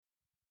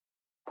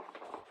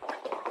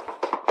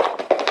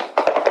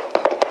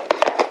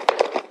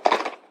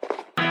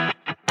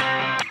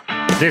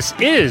This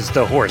is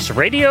the Horse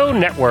Radio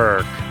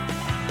Network.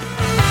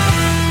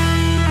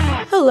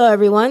 Hello,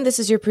 everyone. This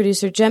is your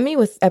producer, Jemmy,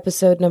 with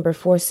episode number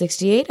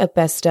 468 of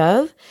Best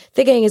Of.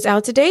 The gang is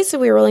out today, so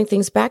we are rolling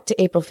things back to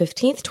April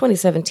 15th,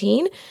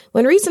 2017,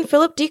 when Reese and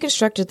Philip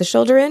deconstructed the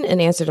shoulder in and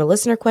answered a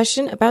listener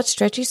question about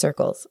stretchy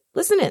circles.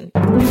 Listen in.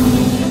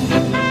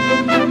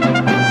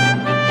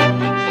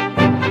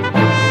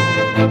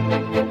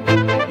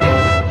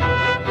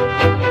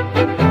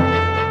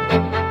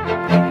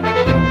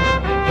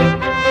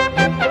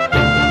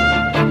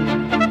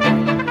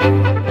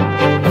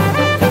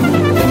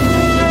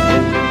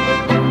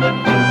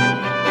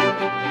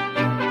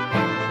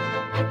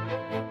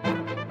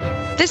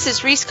 This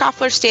is Reese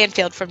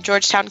Koffler-Stanfield from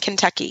Georgetown,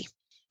 Kentucky.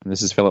 And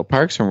this is Philip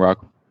Parks from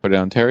Rockwood,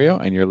 Ontario,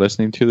 and you're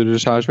listening to the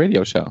Dressage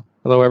Radio Show.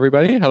 Hello,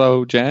 everybody.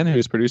 Hello, Jen,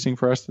 who's producing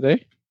for us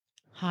today.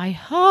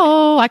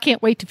 Hi-ho. I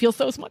can't wait to feel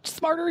so much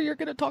smarter you're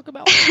going to talk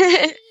about.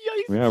 Yeah,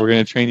 we're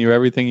going to train you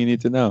everything you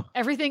need to know.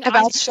 Everything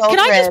about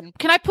children.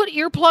 Can I put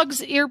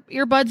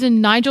earbuds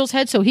in Nigel's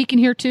head so he can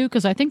hear too?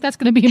 Because I think that's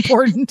going to be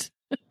important.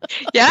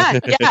 Yeah,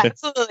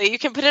 absolutely. You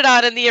can put it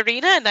on in the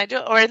arena and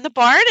Nigel, or in the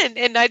barn,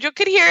 and Nigel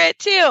could hear it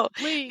too.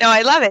 Please. No,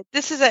 I love it.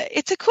 This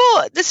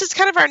is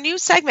kind of our new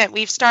segment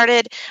we've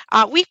started.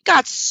 We've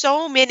got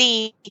so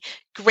many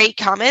great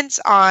comments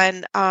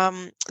on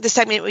the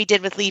segment we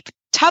did with Lee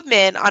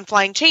Tubman on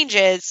flying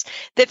changes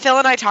that Phil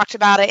and I talked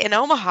about it in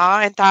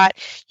Omaha and thought,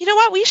 you know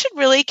what, we should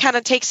really kind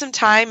of take some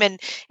time and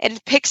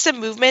pick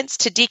some movements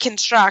to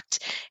deconstruct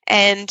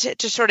and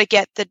to sort of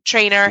get the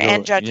trainer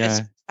and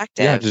judges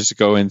perspective. Yeah, just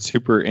go in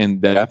super in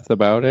depth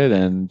about it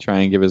and try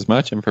and give as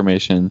much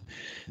information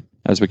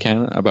as we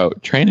can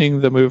about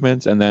training the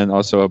movements, and then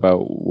also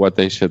about what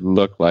they should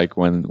look like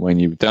when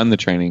you've done the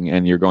training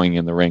and you're going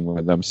in the ring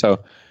with them.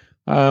 So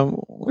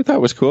we thought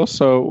it was cool.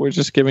 So we're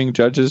just giving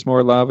judges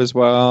more love as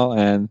well,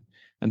 and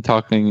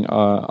talking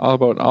all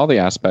about all the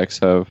aspects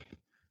of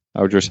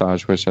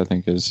dressage, which I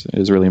think is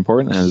really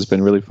important and has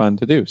been really fun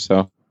to do.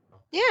 So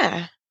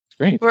yeah.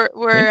 Great. We're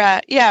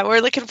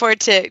looking forward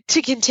to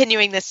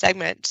continuing this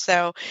segment.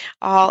 So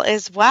all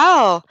is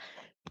well.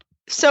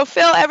 So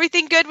Phil,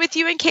 everything good with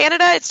you in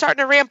Canada? It's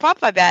starting to ramp up,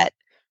 I bet.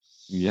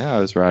 Yeah, I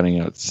was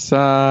riding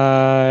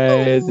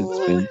outside. Ooh.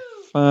 It's been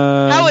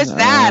fun. How was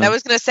that? I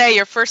was going to say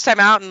your first time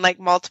out in like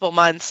multiple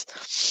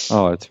months.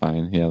 Oh, it's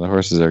fine. Yeah, the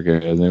horses are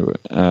good.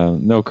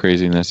 No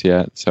craziness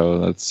yet, so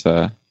that's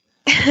all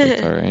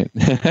right.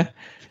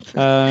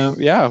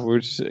 We're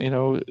just,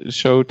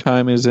 show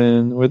time is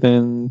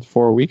within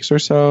 4 weeks or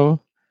so.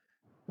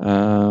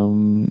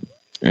 And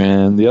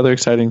the other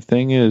exciting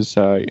thing is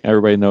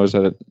everybody knows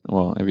that,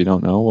 if you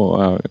don't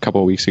know, a couple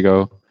of weeks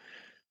ago,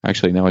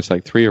 actually, no, it's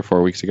like 3 or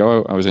 4 weeks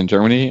ago, I was in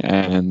Germany,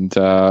 and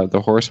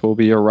the horse will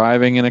be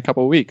arriving in a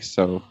couple of weeks.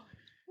 So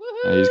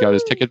he's got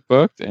his ticket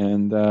booked,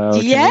 and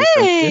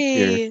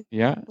yay!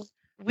 Yeah.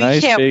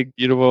 Big,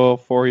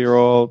 beautiful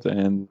 4-year-old,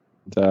 and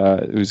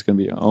who's going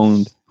to be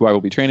owned, who I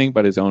will be training,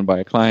 but is owned by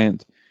a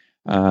client.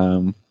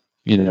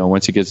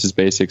 Once he gets his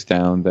basics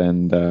down,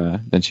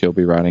 then she'll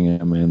be riding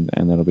him, and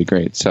that'll be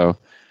great. So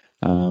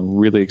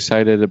really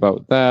excited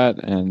about that,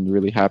 and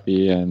really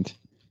happy. And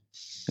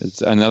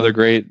it's another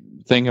great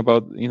thing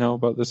about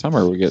the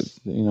summer. We get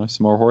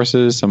some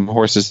horses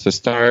to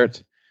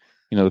start.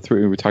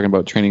 We're talking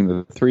about training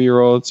the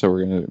 3-year-old, so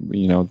we're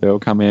gonna they'll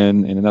come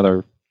in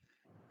another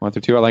month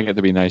or two. I like it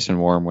to be nice and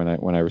warm when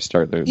I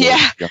start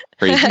the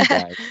crazy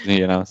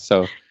guys,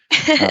 So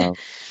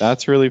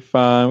that's really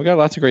fun. We got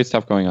lots of great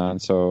stuff going on.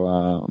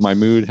 So my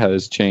mood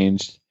has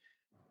changed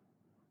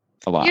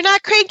a lot. You're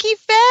not cranky,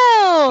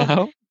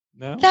 Phil.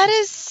 No. That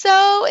is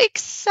so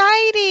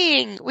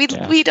exciting.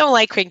 We don't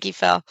like cranky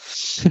Phil.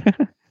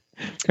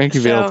 Cranky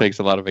Phil takes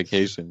a lot of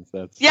vacations.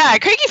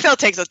 Cranky Phil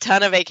takes a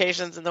ton of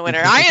vacations in the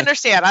winter. I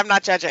understand. I'm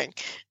not judging.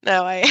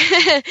 No,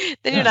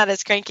 then you're not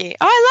as cranky.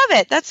 Oh, I love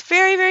it. That's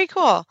very, very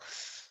cool.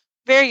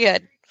 Very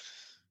good.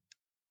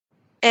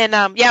 And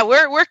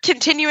we're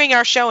continuing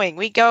our showing.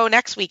 We go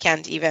next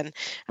weekend even.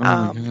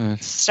 With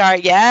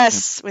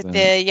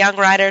the Young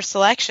Rider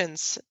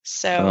selections.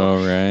 So all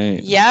right.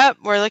 Yep,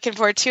 we're looking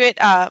forward to it.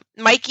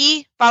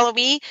 Mikey, follow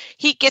me.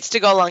 He gets to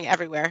go along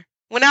everywhere.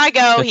 When I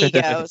go, he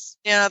goes.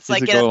 It's He's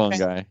like a go-along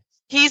guy.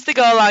 He's the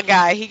go-along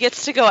guy. He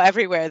gets to go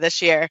everywhere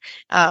this year.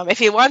 If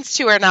he wants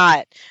to or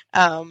not,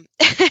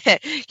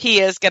 he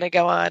is going to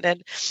go on.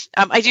 And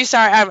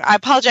I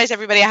apologize,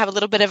 everybody. I have a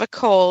little bit of a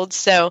cold,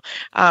 so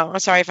I'm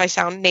sorry if I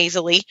sound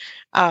nasally,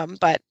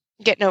 but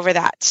getting over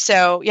that.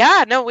 So,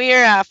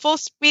 we're full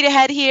speed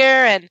ahead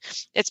here, and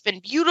it's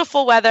been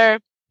beautiful weather.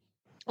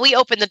 We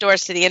opened the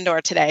doors to the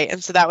indoor today,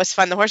 and so that was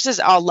fun. The horses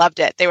all loved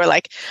it. They were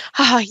like,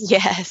 oh,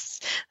 yes,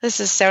 this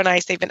is so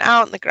nice. They've been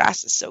out, and the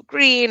grass is so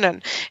green,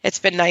 and it's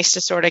been nice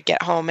to sort of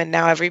get home, and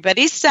now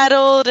everybody's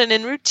settled and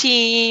in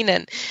routine,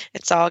 and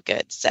it's all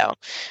good. So,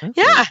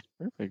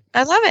 Perfect.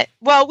 I love it.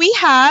 Well, we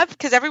have,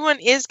 because everyone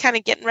is kind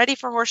of getting ready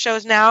for horse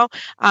shows now,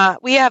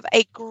 we have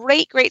a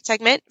great, great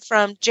segment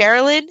from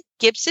Jaralyn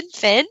Gibson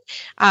Finn,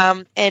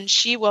 and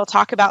she will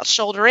talk about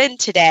shoulder in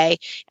today.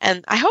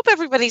 And I hope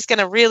everybody's going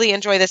to really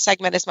enjoy this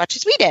segment as much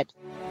as we did.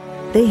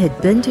 They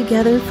had been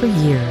together for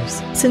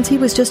years, since he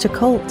was just a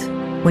colt.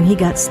 When he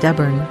got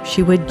stubborn,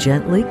 she would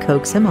gently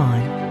coax him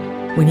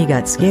on. When he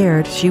got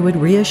scared, she would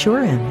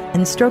reassure him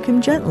and stroke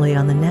him gently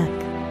on the neck.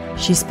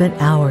 She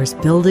spent hours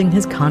building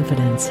his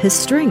confidence, his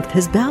strength,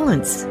 his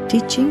balance,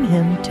 teaching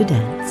him to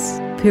dance.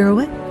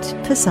 Pirouette,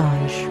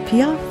 passage,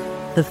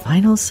 piaffe, the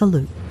final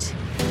salute.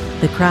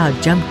 The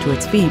crowd jumped to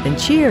its feet and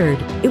cheered.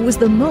 It was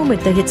the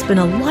moment they had spent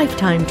a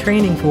lifetime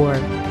training for.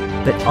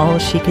 But all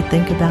she could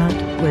think about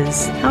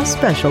was how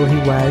special he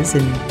was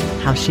and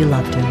how she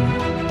loved him.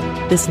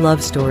 This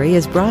love story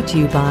is brought to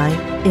you by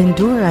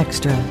Endure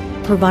Extra,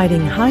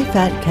 providing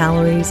high-fat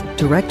calories,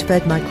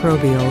 direct-fed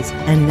microbials,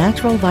 and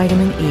natural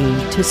vitamin E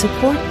to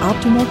support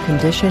optimal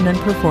condition and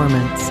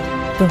performance.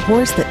 The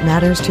horse that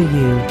matters to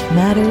you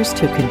matters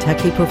to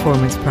Kentucky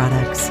Performance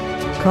Products.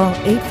 Call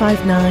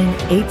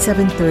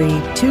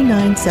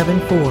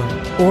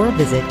 859-873-2974 or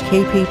visit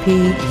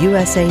kppusa.com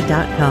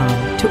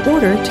to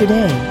order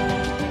today.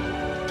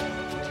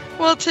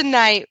 Well,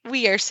 tonight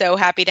we are so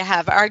happy to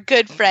have our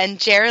good friend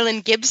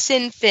Jaralyn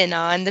Gibson Finn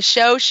on the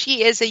show.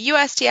 She is a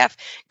USTF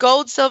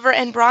gold, silver,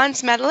 and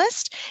bronze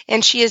medalist,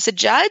 and she is a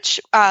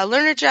judge,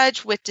 learner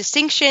judge with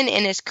distinction,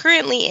 and is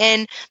currently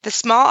in the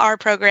Small R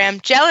program.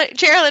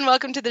 Jaralyn,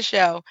 welcome to the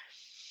show.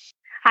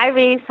 Hi,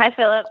 Reese. Hi,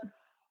 Philip.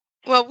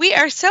 Well, we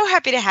are so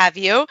happy to have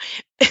you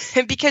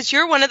because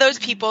you're one of those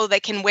people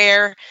that can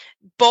wear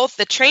both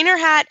the trainer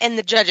hat and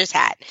the judge's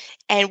hat.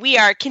 And we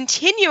are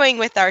continuing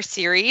with our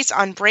series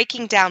on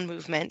breaking down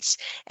movements.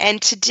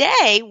 And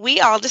today we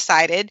all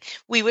decided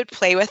we would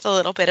play with a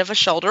little bit of a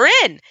shoulder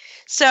in.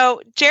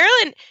 So,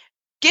 Jaralyn,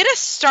 get us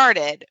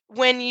started.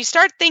 When you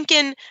start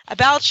thinking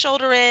about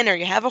shoulder in or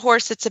you have a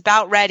horse that's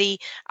about ready,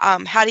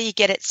 how do you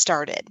get it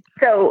started?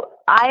 So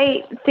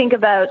I think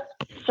about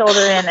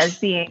shoulder in as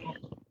being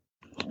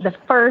the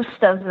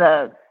first of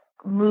the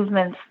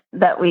movements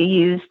that we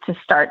use to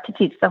start to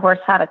teach the horse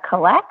how to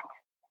collect,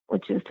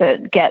 which is to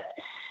get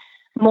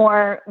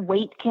more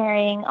weight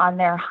carrying on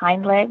their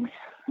hind legs.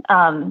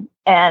 And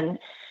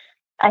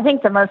I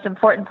think the most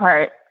important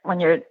part when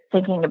you're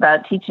thinking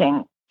about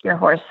teaching your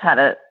horse how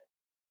to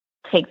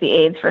take the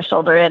aids for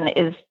shoulder in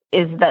is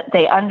that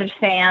they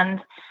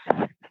understand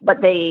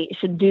what they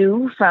should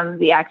do from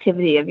the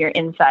activity of your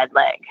inside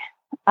leg.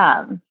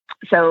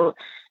 So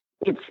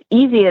it's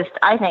easiest,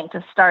 I think,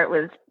 to start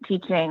with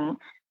teaching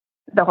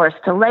the horse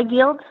to leg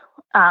yield,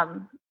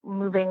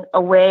 moving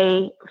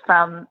away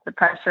from the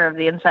pressure of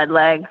the inside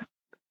leg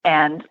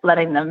and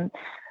letting them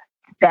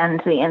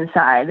bend to the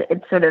inside.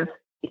 It's sort of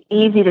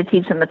easy to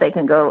teach them that they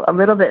can go a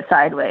little bit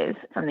sideways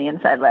from the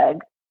inside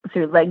leg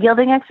through leg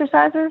yielding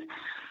exercises.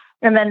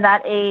 And then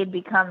that aid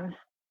becomes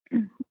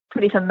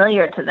pretty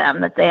familiar to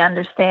them, that they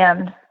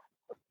understand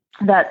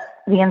that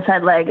the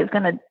inside leg is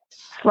going to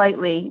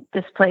slightly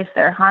displace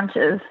their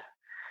haunches.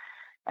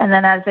 And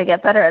then as they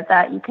get better at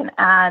that, you can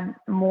add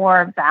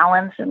more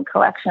balance and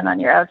collection on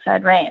your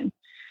outside rein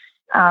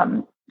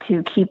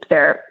to keep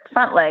their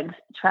front legs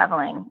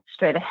traveling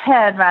straight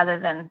ahead rather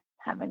than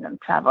having them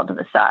travel to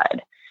the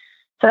side.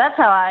 So that's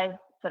how I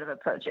sort of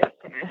approach it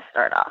to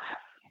start off.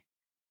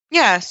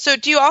 Yeah. So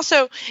do you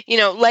also,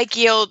 leg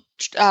yield,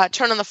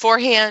 turn on the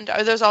forehand?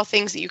 Are those all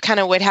things that you kind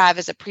of would have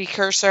as a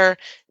precursor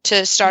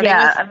to starting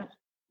with?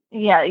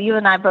 Yeah. You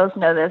and I both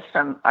know this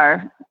from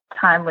our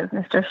time with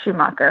Mr.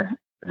 Schumacher.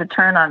 The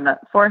turn on the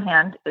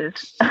forehand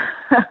is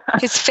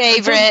his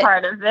favorite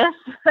part of this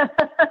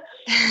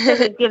because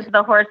it gives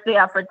the horse the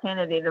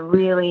opportunity to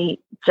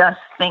really just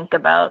think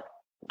about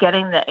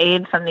getting the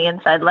aid from the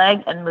inside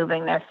leg and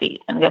moving their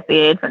feet, and get the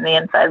aid from the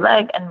inside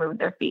leg and move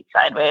their feet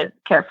sideways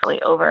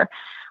carefully over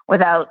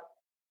without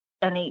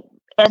any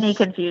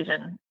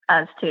confusion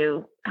as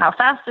to how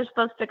fast they're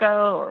supposed to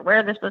go or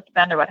where they're supposed to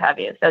bend or what have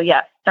you. So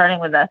yes, starting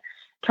with a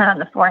turn on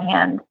the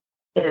forehand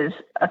is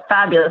a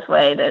fabulous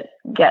way to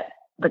get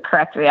the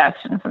correct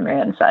reaction from your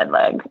inside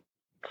leg.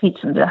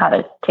 Teach them how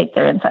to take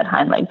their inside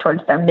hind leg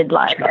towards their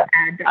midline or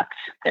adduct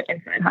their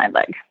inside hind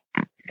leg.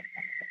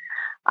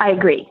 I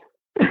agree.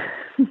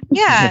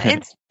 Yeah.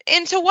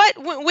 And so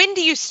when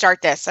do you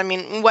start this? I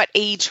mean, what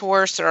age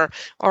horse or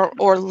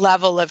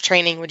level of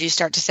training would you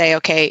start to say,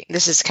 okay,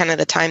 this is kind of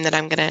the time that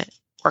I'm going to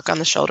work on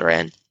the shoulder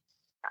in?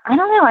 I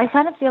don't know. I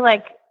kind of feel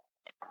like,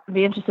 I'd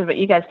be interested in what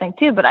you guys think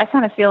too, but I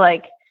kind of feel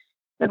like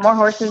the more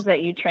horses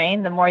that you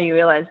train, the more you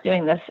realize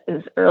doing this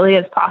as early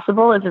as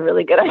possible is a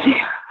really good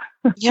idea.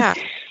 Yeah.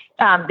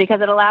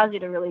 Because it allows you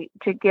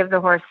to give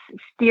the horse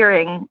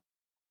steering,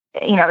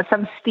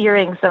 some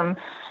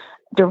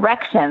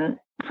direction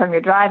from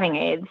your driving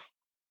aids,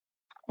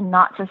 and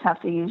not just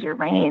have to use your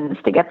reins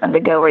to get them to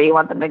go where you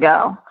want them to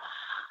go.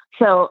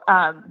 So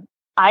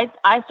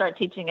I start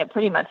teaching it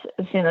pretty much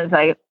as soon as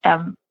I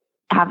have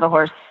the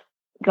horse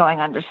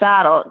going under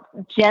saddle,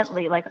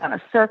 gently, like on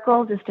a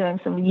circle, just doing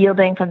some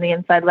yielding from the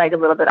inside leg a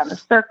little bit on the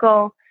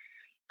circle.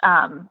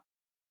 And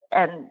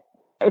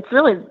it's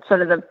really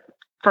sort of the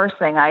first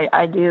thing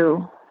I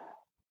do,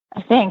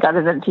 I think,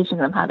 other than teaching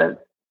them how to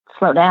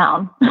slow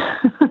down.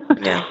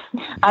 Yeah.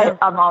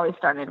 I'm always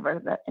starting to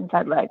work the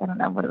inside leg. I don't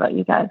know. What about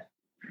you guys?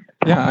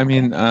 Yeah, I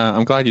mean,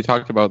 I'm glad you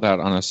talked about that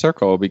on a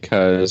circle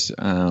because,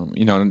 not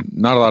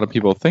a lot of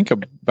people think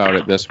about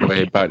it this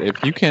way. But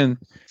if you can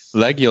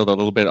leg yield a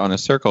little bit on a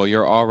circle,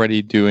 you're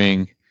already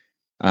doing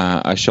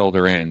a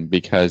shoulder in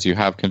because you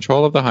have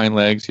control of the hind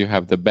legs, you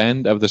have the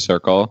bend of the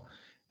circle,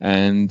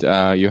 and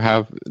you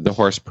have the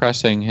horse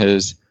pressing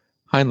his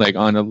hind leg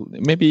on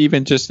maybe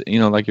even just,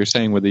 like you're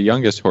saying with the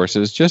youngest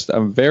horses, just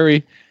a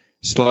very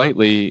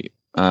slightly.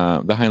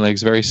 The hind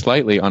legs very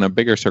slightly on a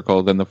bigger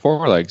circle than the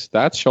forelegs.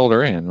 That's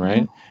shoulder in,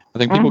 right? I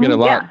think people get a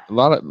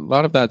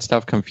lot of that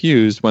stuff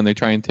confused when they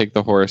try and take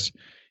the horse,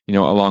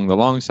 along the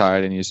long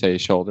side, and you say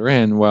shoulder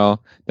in.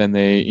 Well, then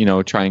they,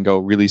 try and go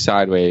really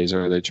sideways,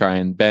 or they try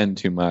and bend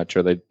too much,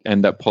 or they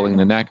end up pulling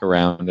the neck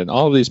around, and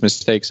all of these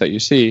mistakes that you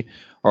see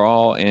are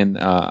all in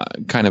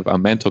kind of a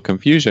mental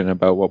confusion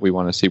about what we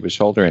want to see with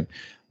shoulder in.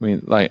 I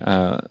mean,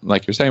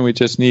 like you're saying, we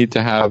just need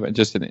to have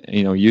just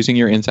using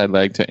your inside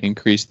leg to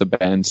increase the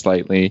bend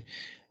slightly,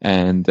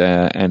 and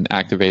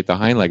activate the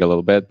hind leg a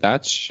little bit.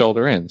 That's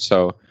shoulder in.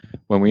 So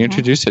when we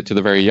introduce it to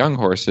the very young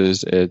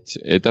horses,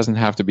 it doesn't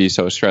have to be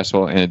so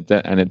stressful, and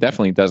it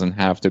definitely doesn't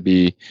have to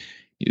be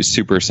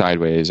super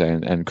sideways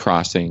and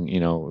crossing.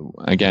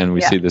 Again,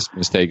 we see this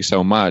mistake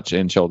so much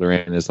in shoulder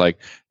in is like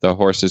the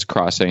horse is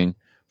crossing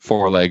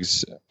 4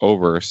 legs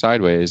over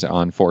sideways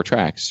on 4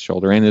 tracks.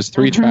 Shoulder in is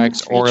 3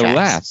 tracks or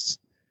less,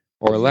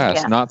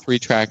 not 3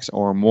 tracks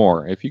or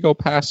more. If you go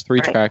past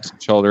 3 tracks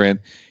shoulder in,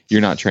 you're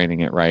not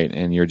training it right,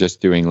 and you're just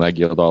doing leg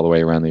yield all the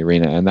way around the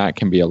arena, and that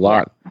can be a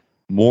lot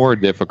more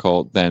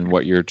difficult than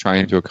what you're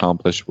trying to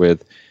accomplish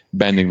with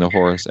bending the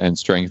horse and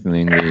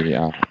strengthening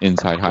the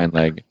inside hind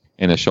leg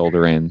in a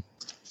shoulder in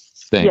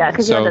thing. Yeah,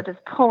 because you end up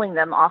just pulling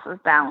them off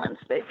of balance,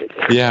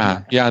 basically.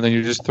 Yeah. Then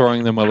you're just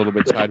throwing them a little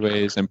bit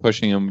sideways and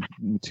pushing them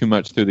too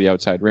much through the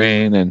outside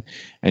rein, and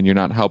you're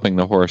not helping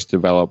the horse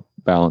develop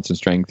balance and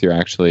strength. You're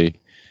actually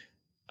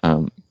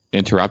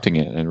interrupting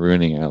it and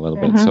ruining it a little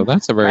bit. So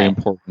that's a very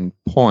important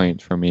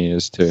point for me,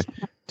 is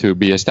to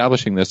be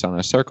establishing this on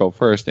a circle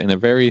first in a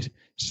very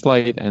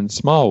slight and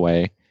small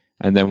way,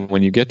 and then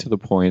when you get to the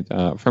point,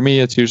 for me,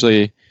 it's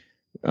usually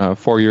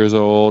 4 years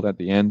old. At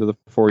the end of the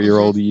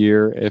 4-year-old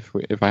year,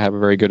 if I have a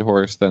very good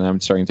horse, then I'm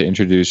starting to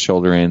introduce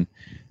shoulder in,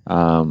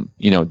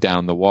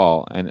 down the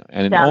wall, and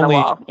down only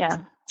the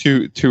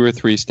wall, two or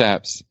 3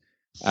 steps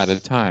at a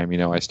time.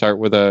 I start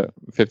with a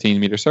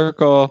 15-meter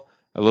circle,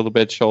 a little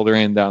bit shoulder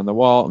in down the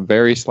wall,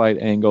 very slight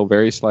angle,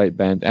 very slight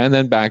bend, and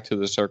then back to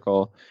the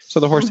circle, so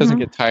the horse doesn't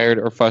get tired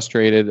or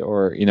frustrated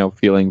or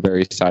feeling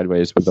very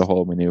sideways with the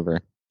whole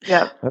maneuver.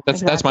 Yeah,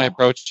 that's my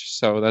approach.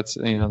 So that's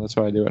that's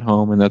what I do at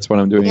home, and that's what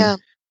I'm doing. Yeah.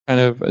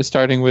 Kind of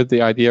starting with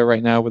the idea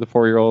right now with the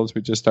 4-year-olds.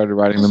 We just started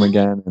riding them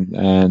again,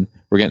 and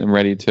we're getting them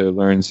ready to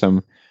learn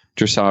some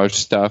dressage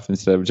stuff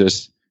instead of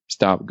just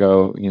stop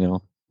go,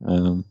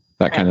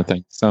 that kind of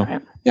thing. So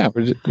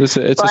it's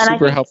a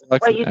super helpful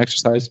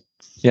exercise.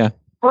 Yeah.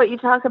 What you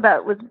talk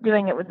about with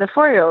doing it with the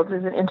 4-year-olds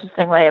is an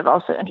interesting way of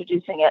also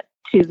introducing it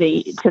to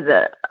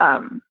the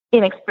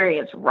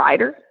inexperienced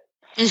rider.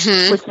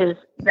 Which is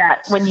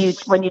that when you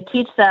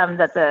teach them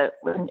that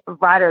when a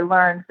rider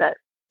learns that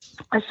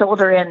a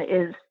shoulder in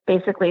is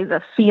basically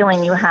the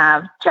feeling you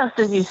have just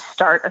as you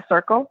start a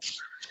circle,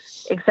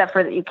 except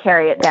for that you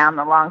carry it down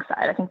the long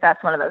side. I think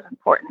that's one of those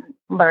important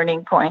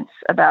learning points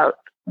about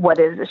what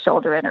is a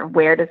shoulder in or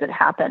where does it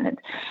happen.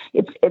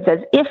 It's as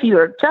if you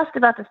are just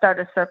about to start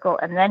a circle,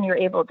 and then you're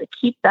able to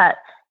keep that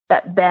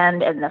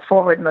bend and the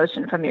forward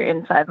motion from your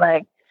inside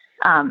leg.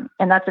 And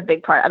that's a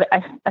big part.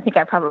 I think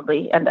I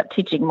probably end up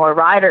teaching more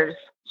riders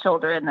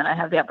shoulder in than I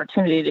have the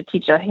opportunity to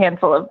teach a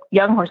handful of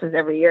young horses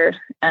every year.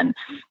 And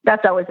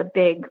that's always a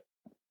big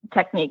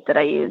technique that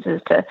I use,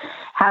 is to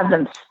have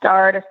them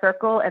start a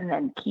circle and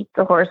then keep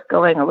the horse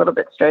going a little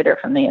bit straighter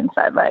from the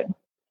inside leg.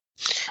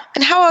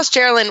 And how else,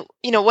 Jaralyn,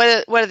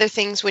 what other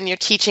things when you're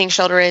teaching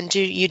shoulder in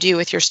do you do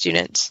with your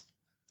students?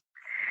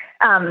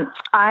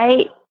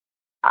 I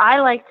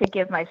like to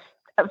give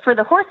for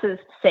the horse's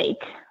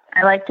sake,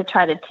 I like to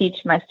try to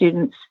teach my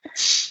students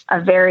a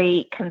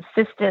very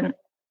consistent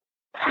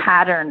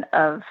pattern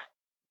of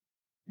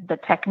the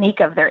technique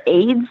of their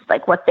aids,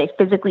 like what they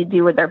physically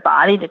do with their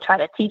body, to try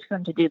to teach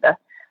them to do the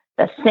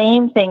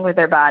same thing with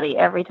their body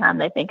every time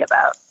they think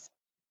about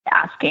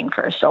asking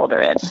for a shoulder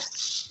in.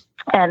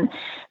 And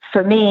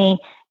for me,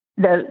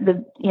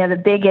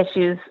 the big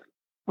issues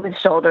with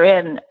shoulder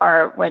in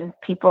are when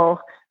people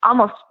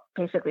almost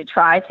basically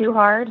try too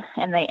hard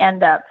and they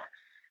end up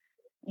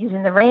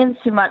using the reins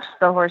too much,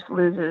 so the horse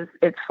loses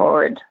its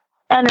forward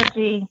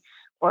energy,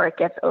 or it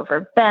gets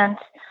overbent,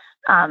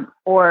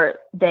 or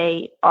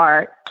they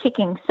are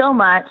kicking so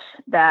much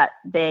that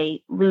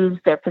they lose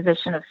their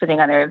position of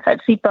sitting on their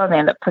inside seat bone. They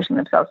end up pushing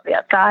themselves to the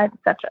outside,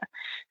 etc.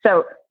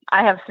 So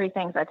I have 3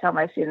 things I tell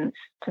my students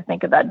to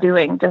think about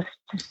doing, just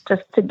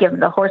to give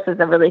the horses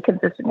a really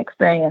consistent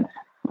experience.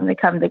 When they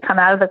come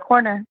out of the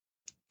corner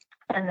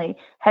and they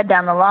head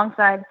down the long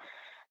side,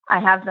 I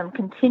have them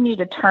continue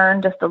to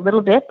turn just a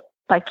little bit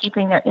by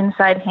keeping their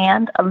inside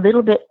hand a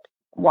little bit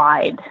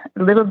wide,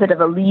 a little bit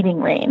of a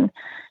leading rein,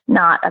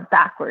 not a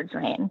backwards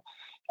rein.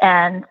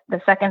 And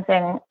the second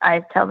thing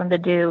I tell them to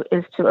do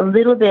is to a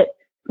little bit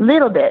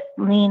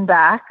lean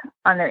back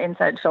on their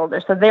inside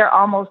shoulder. So they're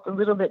almost a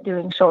little bit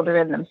doing shoulder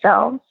in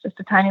themselves, just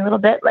a tiny little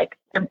bit, like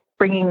they're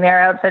bringing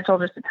their outside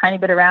shoulders a tiny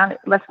bit around. It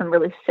lets them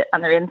really sit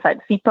on their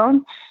inside seat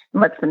bone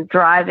and lets them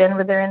drive in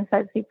with their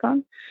inside seat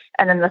bone.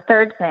 And then the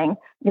third thing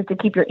is to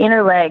keep your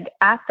inner leg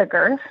at the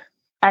girth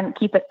and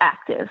keep it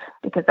active,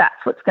 because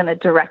that's what's going to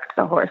direct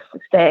the horse to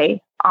stay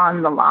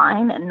on the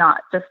line and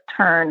not just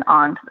turn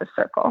onto the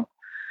circle.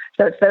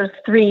 So it's those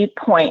 3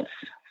 points,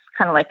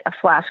 kind of like a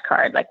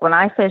flashcard. Like when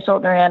I say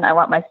shoulder in, I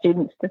want my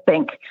students to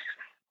think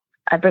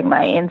I bring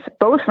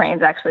both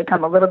reins actually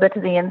come a little bit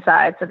to the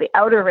inside. So the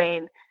outer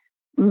rein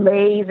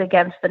lays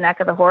against the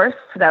neck of the horse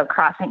without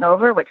crossing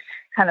over, which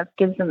kind of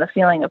gives them the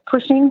feeling of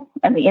pushing.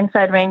 And the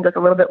inside rein goes a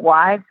little bit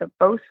wide. So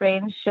both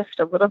reins shift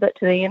a little bit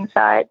to the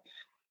inside.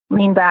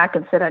 Lean back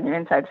and sit on your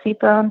inside seat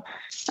bone,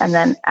 and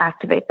then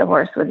activate the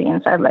horse with the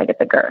inside leg at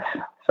the girth.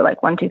 So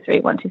like 1, 2, 3,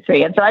 1, 2,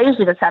 3. And so I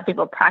usually just have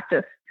people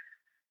practice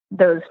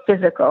those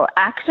physical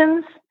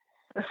actions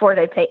before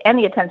they pay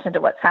any attention to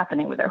what's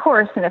happening with their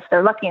horse. And if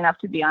they're lucky enough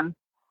to be on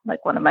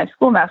like one of my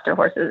schoolmaster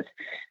horses,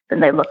 then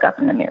they look up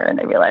in the mirror and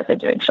they realize they're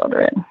doing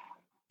shoulder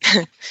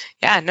in.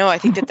 Yeah, no, I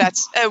think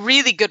that's a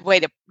really good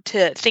way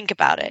to think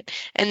about it.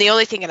 And the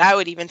only thing that I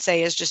would even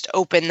say is just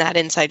open that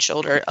inside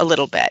shoulder a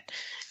little bit.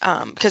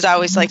 Because I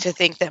always like to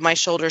think that my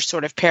shoulder's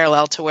sort of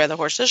parallel to where the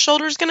horse's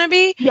shoulder is going to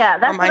be. Yeah,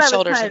 that's my what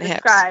shoulders I was trying to and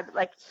describe.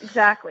 Like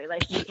exactly,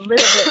 like you a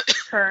little bit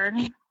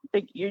turn.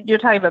 Like you're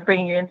talking about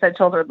bringing your inside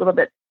shoulder a little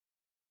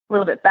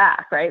bit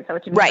back, right? So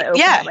what you mean by open,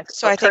 yeah. like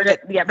So I think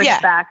that, bring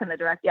it back in the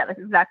direct. Yeah, that's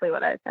exactly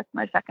what that's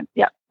my second.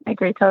 Yeah, I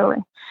agree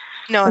totally.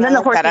 No, and then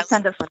the horses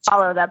tend to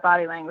follow that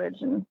body language,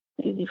 and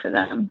it's easy for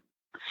them.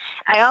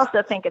 I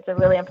also think it's a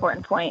really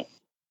important point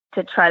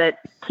to try to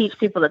teach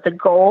people that the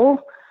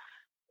goal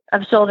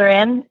of shoulder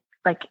in,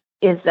 like,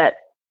 is that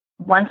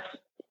once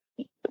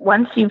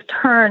you've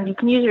turned, you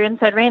can use your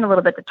inside rein a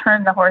little bit to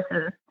turn the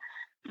horse's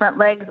front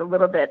legs a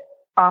little bit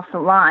off the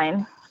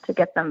line to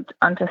get them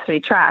onto 3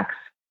 tracks.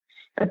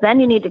 But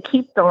then you need to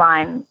keep the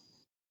line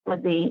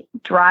with the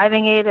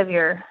driving aid of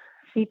your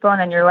seat bone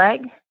and your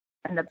leg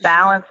and the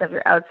balance of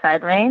your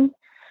outside rein.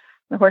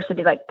 The horse should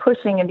be like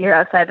pushing into your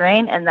outside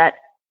rein, and that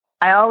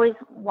I always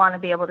want to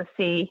be able to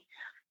see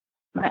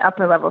my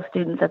upper level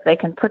students if they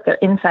can put their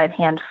inside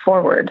hand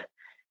forward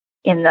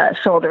in the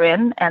shoulder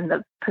in and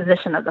the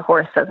position of the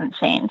horse doesn't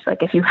change.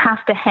 Like if you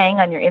have to hang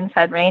on your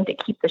inside rein to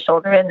keep the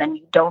shoulder in, then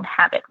you don't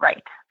have it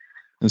right.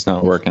 It's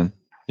not working.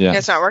 Yeah.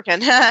 It's not working.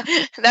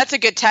 That's a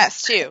good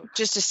test too,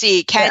 just to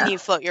see, can you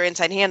float your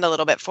inside hand a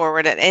little bit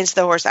forward, and is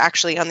the horse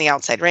actually on the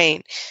outside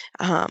rein?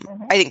 I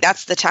think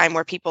that's the time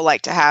where people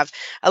like to have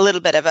a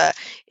little bit of a,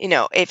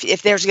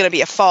 if there's going to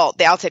be a fault,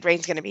 the outside rein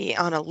is going to be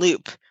on a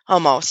loop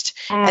almost.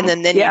 And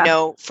then you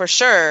know for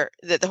sure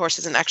that the horse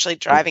isn't actually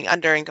driving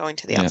under and going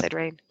to the outside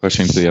rein.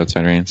 Pushing to the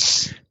outside rein.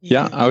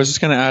 Yeah, I was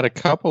just going to add a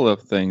couple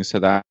of things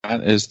to that,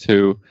 is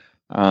to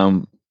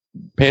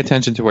pay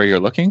attention to where you're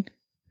looking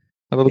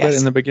a little bit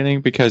in the beginning,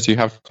 because you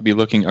have to be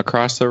looking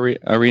across the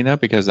arena,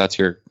 because that's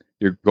your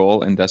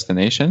goal and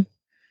destination.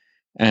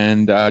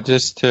 And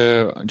just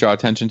to draw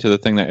attention to the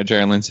thing that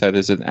Jaralyn said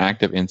is an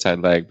active inside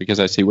leg, because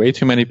I see way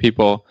too many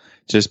people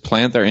just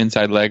plant their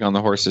inside leg on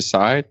the horse's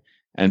side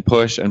and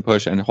push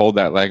and hold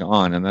that leg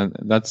on. And then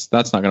that's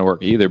not going to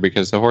work either,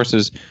 because the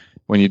horses,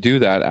 when you do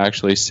that,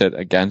 actually sit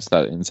against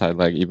that inside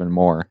leg even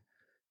more.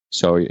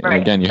 So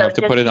again, you have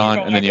to put it on,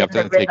 and then you have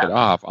to take it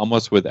off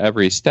almost with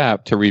every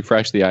step to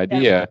refresh the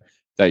idea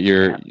that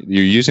you're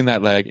using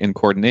that leg in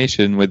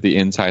coordination with the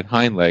inside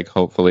hind leg,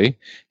 hopefully,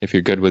 if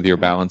you're good with your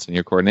balance and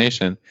your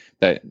coordination,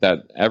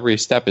 that every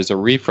step is a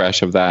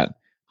refresh of that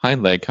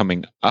hind leg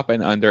coming up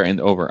and under and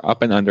over,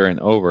 up and under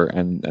and over,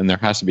 and there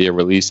has to be a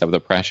release of the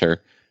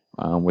pressure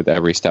with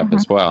every step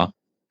as well.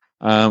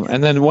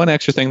 And then one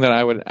extra thing that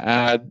I would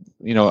add,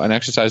 an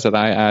exercise that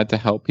I add to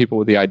help people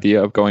with the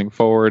idea of going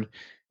forward,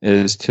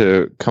 is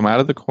to come out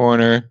of the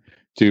corner,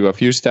 do a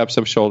few steps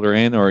of shoulder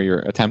in or your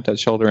attempt at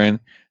shoulder in,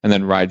 and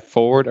then ride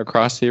forward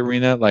across the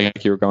arena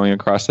like you're going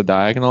across the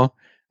diagonal,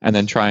 and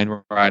then try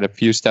and ride a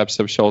few steps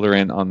of shoulder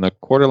in on the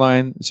quarter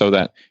line, so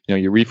that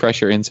you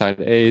refresh your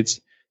inside aids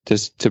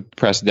to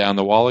press down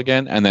the wall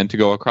again, and then to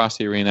go across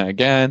the arena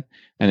again.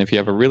 And if you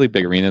have a really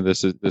big arena,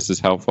 this is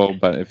helpful.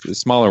 But if it's a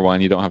smaller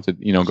one, you don't have to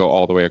go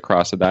all the way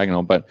across the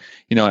diagonal. But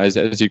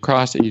as you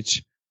cross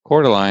each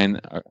quarter line,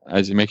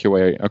 as you make your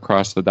way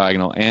across the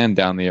diagonal and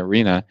down the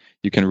arena,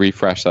 you can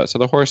refresh that. So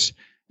the horse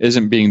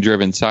isn't being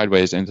driven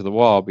sideways into the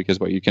wall, because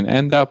what you can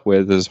end up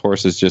with is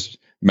horses just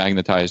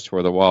magnetized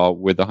toward the wall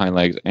with the hind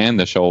legs and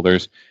the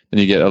shoulders. Then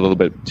you get a little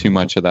bit too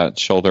much of that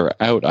shoulder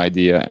out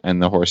idea,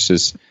 and the horse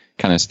is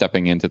kind of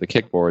stepping into the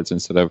kickboards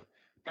instead of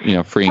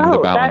freeing the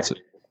balance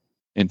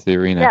into the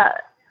arena. Yeah,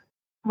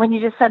 when you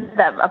just said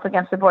that up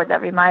against the board,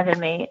 that reminded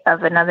me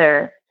of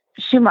another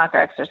Schumacher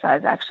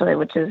exercise, actually,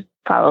 which is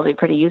probably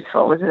pretty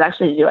useful, which is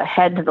actually to do a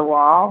head to the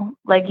wall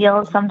leg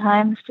yield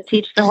sometimes to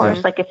teach the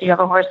horse. Like if you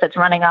have a horse that's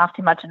running off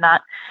too much and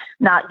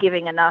not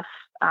giving enough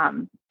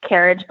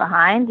carriage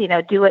behind,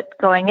 do it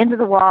going into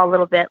the wall a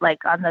little bit,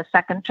 like on the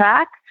second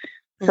track.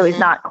 So he's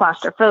not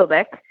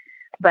claustrophobic,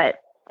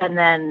 and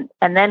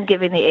then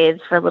giving the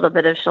aids for a little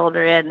bit of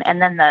shoulder in.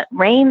 And then the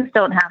reins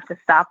don't have to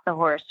stop the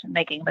horse from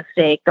making a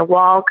mistake. The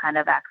wall kind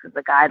of acts as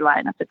a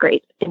guideline. That's a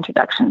great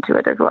introduction to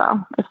it as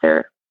well, if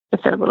they're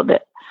a little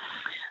bit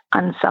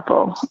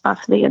unsupple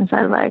off the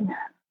inside leg.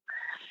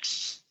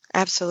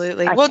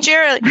 Absolutely. Well,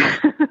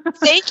 Jaralyn,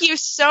 thank you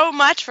so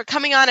much for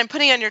coming on and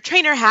putting on your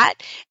trainer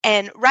hat.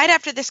 And right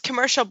after this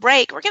commercial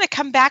break, we're going to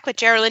come back with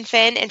Jaralyn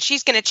Finn, and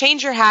she's going to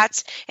change her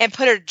hats and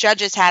put her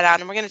judge's hat on.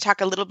 And we're going to talk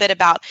a little bit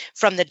about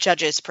from the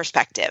judge's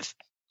perspective.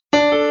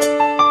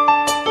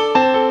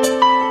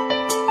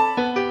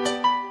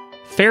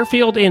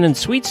 Fairfield Inn &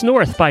 Suites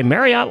North by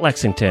Marriott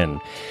Lexington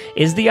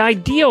is the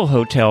ideal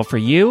hotel for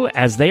you,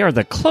 as they are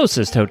the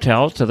closest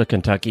hotel to the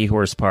Kentucky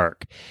Horse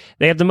Park.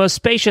 They have the most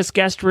spacious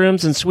guest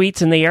rooms and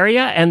suites in the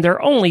area, and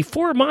they're only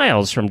 4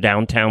 miles from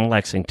downtown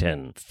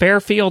Lexington.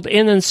 Fairfield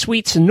Inn &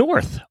 Suites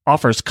North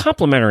offers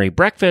complimentary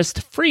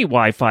breakfast, free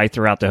Wi-Fi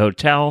throughout the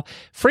hotel,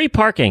 free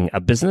parking, a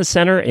business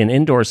center, an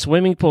indoor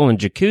swimming pool and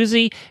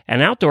jacuzzi,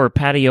 an outdoor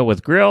patio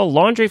with grill,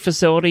 laundry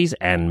facilities,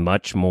 and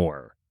much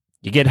more.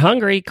 You get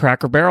hungry,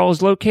 Cracker Barrel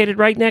is located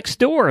right next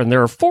door, and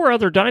there are 4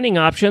 other dining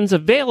options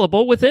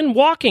available within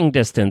walking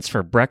distance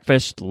for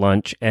breakfast,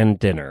 lunch, and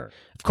dinner.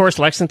 Of course,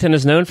 Lexington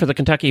is known for the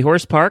Kentucky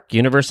Horse Park,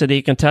 University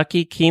of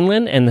Kentucky,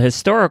 Keeneland, and the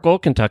historical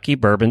Kentucky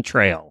Bourbon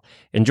Trail.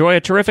 Enjoy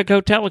a terrific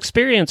hotel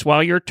experience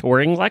while you're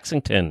touring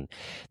Lexington.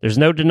 There's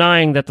no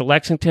denying that the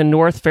Lexington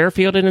North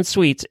Fairfield Inn &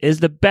 Suites is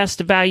the best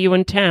value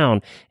in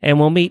town and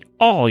will meet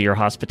all your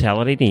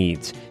hospitality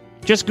needs.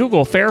 Just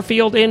Google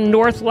Fairfield Inn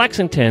North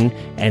Lexington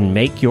and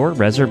make your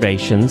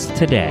reservations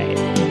today.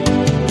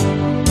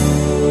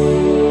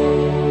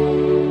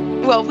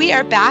 Well, we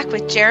are back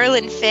with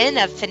Jaralyn Finn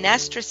of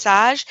Finesse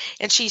Dressage,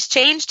 and she's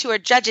changed to her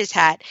judge's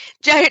hat.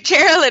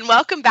 Jaralyn,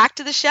 welcome back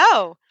to the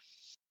show.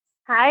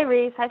 Hi,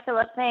 Reese. Hi,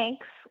 Philip.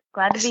 Thanks.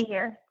 Glad to be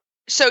here.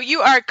 So you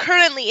are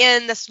currently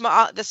in the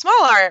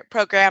small art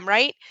program,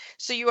 right?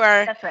 So you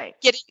are That's right.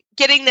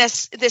 getting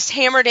this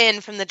hammered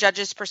in from the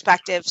judge's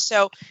perspective.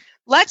 So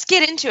let's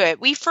get into it.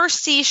 We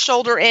first see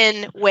shoulder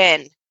in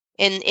when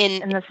in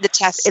the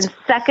test. In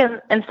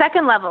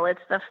second level,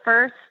 it's the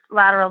first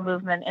lateral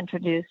movement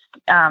introduced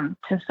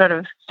to sort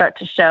of start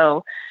to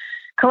show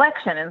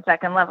collection in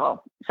second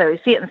level. So you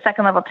see it in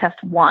second level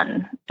test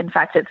 1. In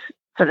fact, it's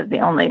sort of the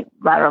only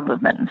lateral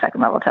movement in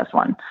second level test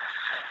 1.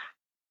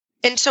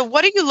 And so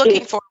what are you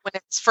looking for when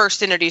it's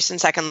first introduced in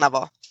second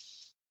level?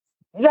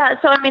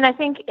 Yeah, so I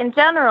think in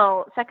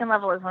general, second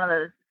level is one of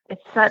those,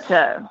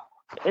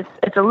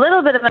 it's a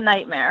little bit of a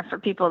nightmare for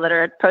people that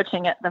are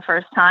approaching it the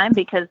first time,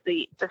 because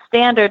the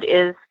standard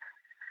is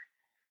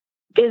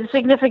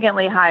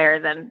significantly higher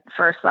than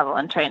first level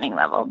and training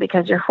level,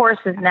 because your horse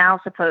is now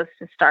supposed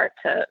to start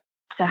to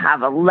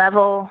have a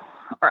level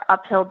or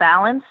uphill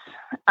balance,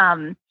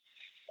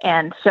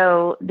 and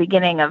so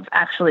beginning of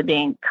actually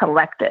being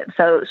collected.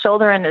 So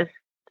shoulder in is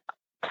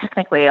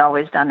technically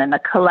always done in a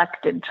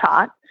collected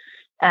trot,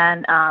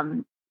 and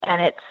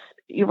it's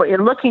what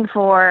you're looking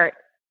for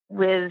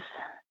with,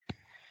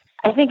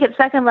 I think at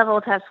second level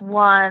test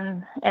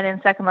 1 and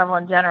in second level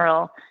in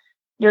general,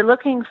 you're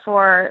looking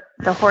for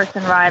the horse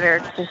and rider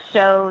to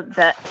show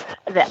the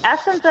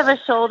essence of a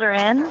shoulder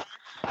in,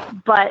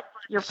 but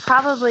you're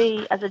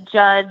probably, as a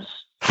judge,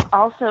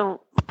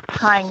 also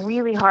trying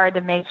really hard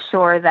to make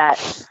sure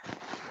that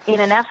in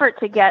an effort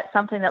to get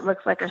something that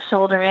looks like a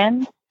shoulder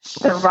in,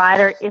 the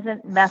rider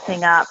isn't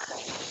messing up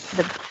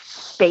the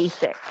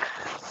basics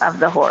of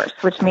the horse,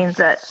 which means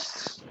that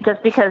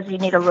just because you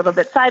need a little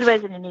bit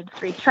sideways and you need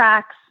 3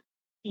 tracks,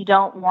 you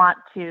don't want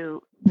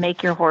to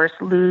make your horse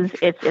lose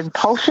its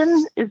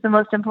impulsion is the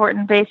most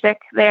important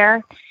basic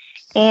there.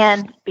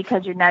 And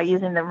because you're now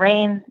using the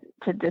reins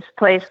to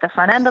displace the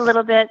front end a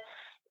little bit,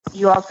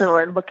 you also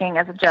are looking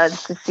as a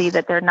judge to see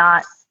that they're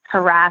not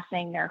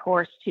harassing their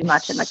horse too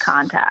much in the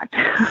contact.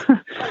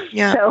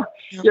 Yeah. So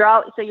at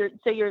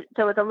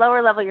the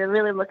lower level, you're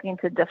really looking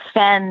to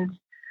defend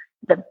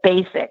the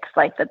basics,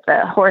 like that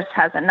the horse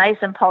has a nice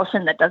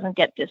impulsion that doesn't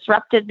get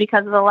disrupted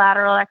because of the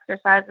lateral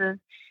exercises,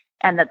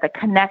 and that the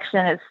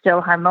connection is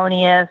still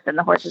harmonious, and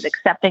the horse is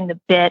accepting the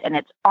bit and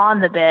it's on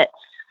the bit,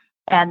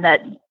 and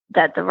that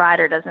the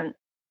rider doesn't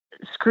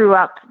screw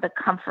up the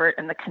comfort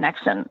and the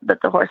connection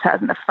that the horse has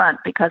in the front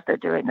because they're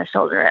doing the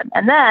shoulder in.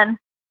 And then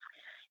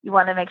you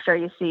want to make sure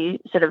you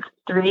see sort of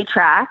 3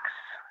 tracks,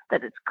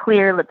 that it's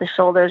clear that the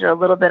shoulders are a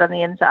little bit on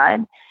the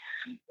inside.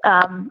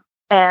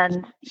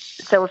 And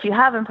so if you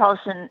have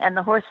impulsion and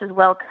the horse is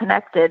well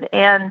connected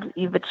and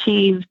you've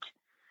achieved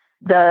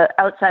the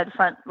outside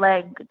front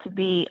leg to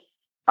be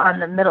on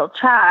the middle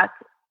track,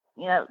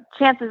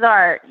 chances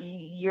are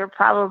you're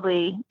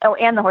probably,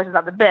 and the horse is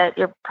on the bit,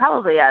 you're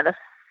probably at a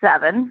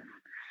 7.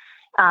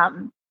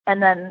 And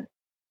then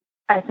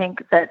I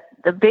think that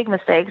the big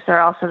mistakes are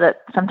also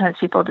that sometimes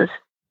people just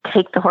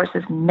take the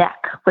horse's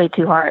neck way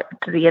too hard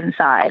to the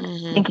inside,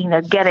 thinking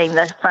they're getting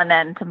the front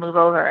end to move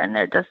over, and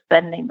they're just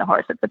bending the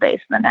horse at the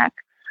base of the neck.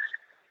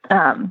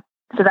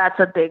 So that's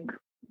a big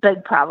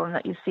big problem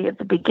that you see at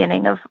the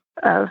beginning of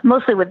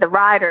mostly with the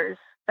riders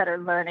that are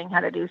learning how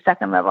to do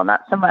second level,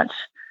 not so much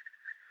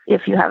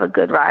if you have a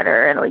good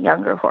rider and a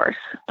younger horse.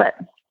 But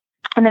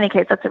in any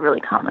case, that's a really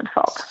common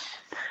fault.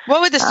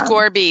 What would the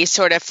score be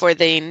sort of for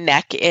the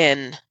neck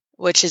in,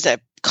 which is a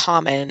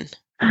common?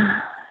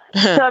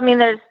 So, I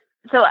mean,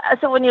 so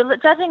when you're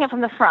judging it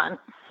from the front,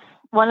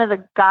 one of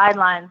the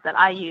guidelines that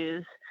I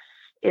use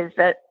is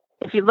that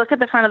if you look at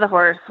the front of the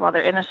horse while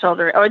they're in a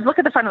shoulder, or look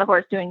at the front of the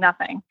horse doing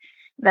nothing,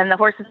 then the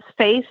horse's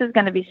face is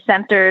going to be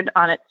centered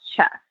on its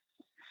chest.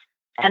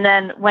 And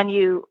then when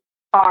you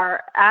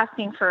are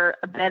asking for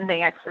a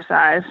bending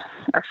exercise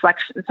or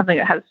flexion, something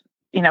that has,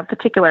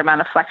 particular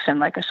amount of flexion,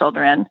 like a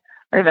shoulder in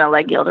or even a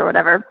leg yield or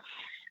whatever,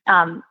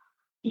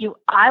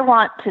 I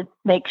want to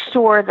make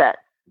sure that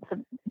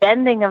the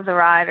bending of the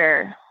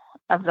rider,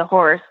 of the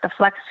horse, the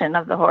flexion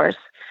of the horse,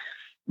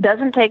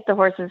 doesn't take the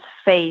horse's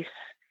face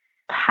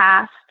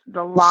past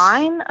the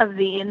line of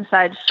the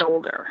inside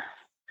shoulder.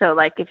 So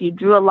like if you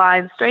drew a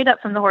line straight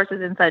up from the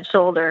horse's inside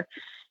shoulder,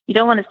 you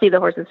don't want to see the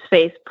horse's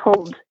face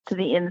pulled to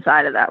the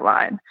inside of that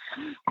line.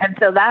 And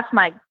so that's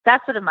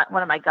sort of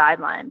one of my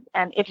guidelines.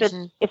 And if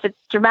it's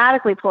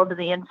dramatically pulled to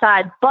the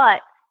inside,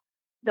 but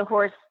the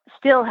horse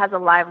still has a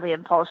lively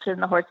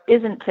impulsion, the horse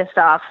isn't pissed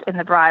off in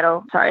the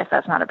bridle. Sorry if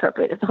that's not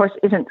appropriate. If the horse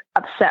isn't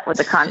upset with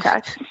the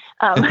contact,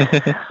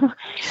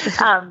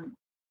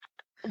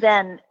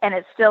 then, and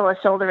it's still a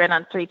shoulder in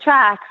on 3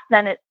 tracks,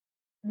 then it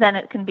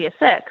can be a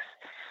 6.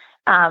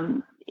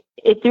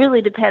 It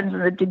really depends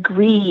on the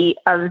degree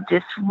of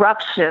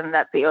disruption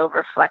that the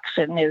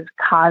overflexion is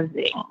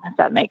causing, if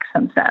that makes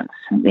some sense.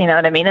 You know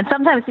what I mean? And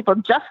sometimes people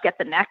just get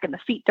the neck and the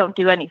feet don't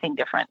do anything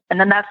different. And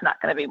then that's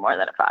not going to be more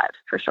than a 5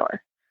 for sure,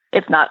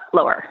 if not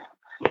lower.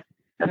 Does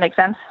that make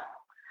sense?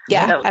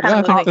 Yeah, so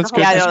I think that's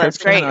good. Yeah, that's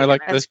great. I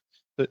like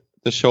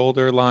the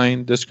shoulder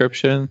line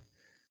description.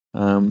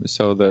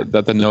 So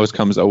that the nose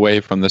comes away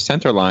from the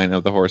center line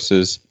of the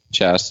horse's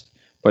chest,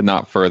 but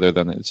not further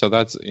than it. So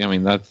I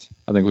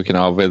think we can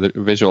all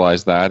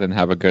visualize that and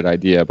have a good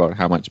idea about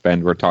how much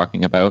bend we're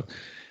talking about.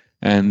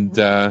 And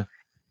I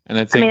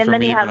think and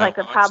then you have like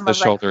a problem the of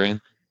shoulder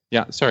in.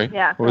 Yeah, sorry.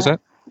 Yeah. What was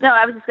that? No,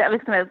 I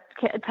was going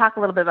to talk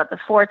a little bit about the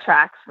 4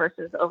 tracks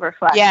versus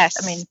overflex.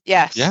 Yes.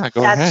 Yes. Yeah,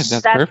 go ahead.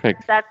 That's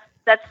perfect.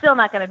 That's still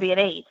not going to be an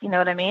 8. You know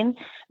what I mean?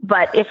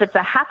 But if it's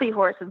a happy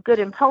horse with good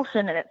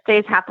impulsion and it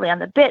stays happily on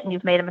the bit, and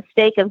you've made a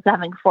mistake of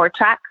having 4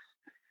 tracks,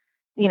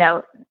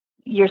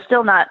 you're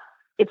still not.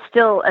 It's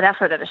still an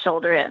effort at a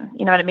shoulder in.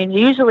 You know what I mean?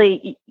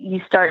 Usually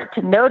you start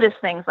to notice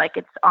things like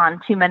it's on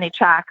too many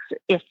tracks.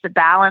 If the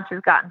balance has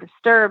gotten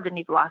disturbed and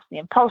you've lost the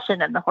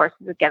impulsion and the horse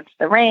is against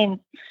the reins,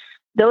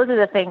 those are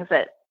the things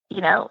that,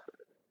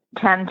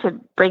 tend to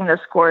bring the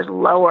scores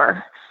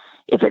lower.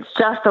 If it's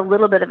just a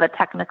little bit of a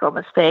technical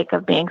mistake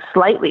of being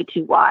slightly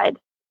too wide,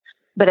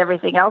 but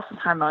everything else is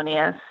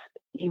harmonious,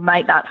 you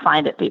might not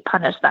find it be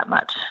punished that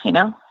much, in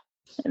the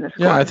score.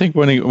 Yeah, I think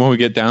when we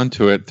get down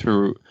to it,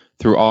 through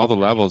all the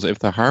levels, if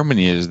the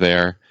harmony is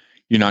there,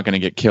 you're not going to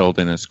get killed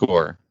in a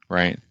score,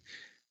 right?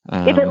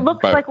 If it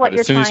looks like what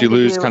you're trying to do, as soon as you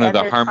lose kind of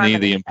the harmony,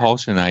 the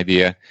impulsion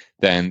idea,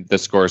 then the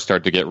scores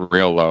start to get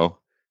real low,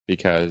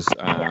 because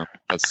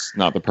that's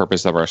not the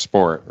purpose of our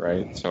sport,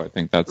 right? So I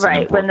think that's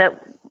right. When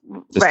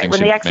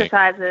the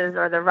exercises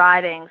or the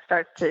riding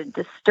starts to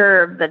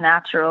disturb the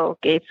natural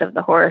gaits of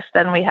the horse,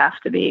 then we have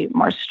to be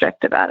more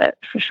strict about it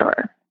for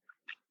sure.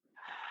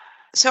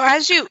 So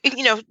as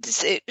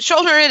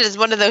shoulder in is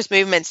one of those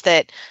movements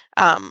that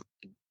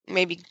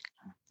maybe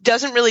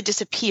doesn't really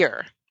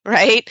disappear,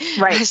 right?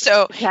 Right.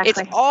 So exactly.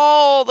 It's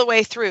all the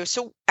way through.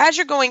 So as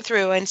you're going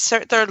through and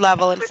 3rd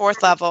level and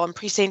 4th level and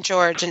pre-St.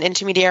 George and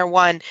intermediate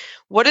 1,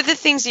 what are the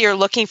things that you're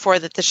looking for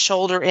that the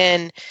shoulder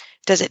in,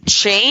 does it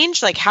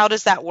change? Like, how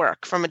does that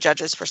work from a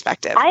judge's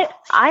perspective?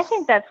 I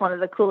think that's one of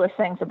the coolest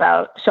things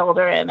about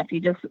shoulder in. If you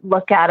just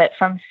look at it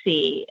from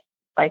C,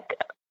 like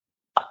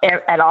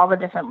at all the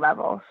different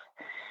levels,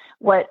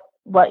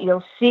 what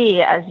you'll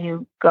see as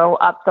you go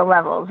up the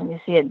levels and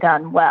you see it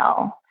done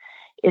well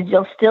is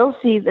you'll still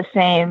see the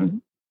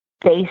same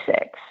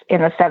basics in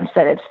the sense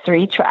that it's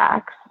 3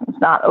 tracks. It's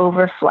not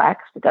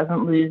overflexed. It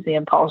doesn't lose the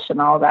impulsion,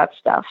 all that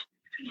stuff.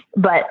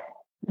 But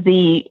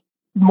the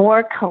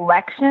more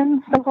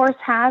collection the horse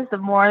has, the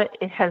more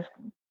it has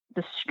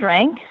the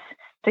strength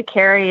to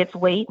carry its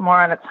weight more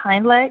on its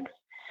hind legs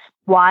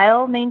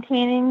while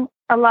maintaining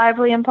a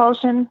lively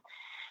impulsion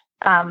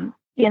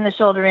in the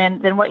shoulder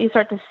in, then what you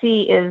start to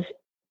see is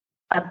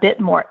a bit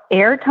more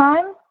air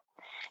time,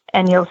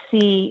 and you'll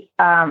see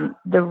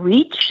the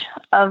reach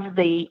of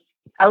the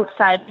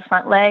outside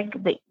front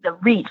leg, the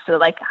reach, so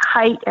like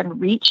height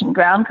and reach and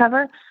ground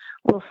cover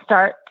will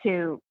start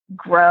to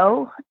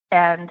grow,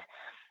 and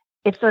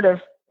it's sort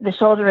of the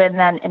shoulder in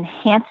then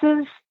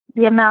enhances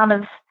the amount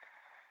of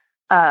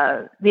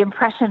the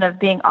impression of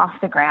being off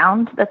the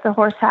ground that the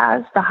horse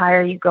has the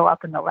higher you go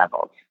up in the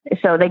levels.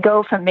 So they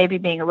go from maybe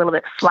being a little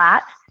bit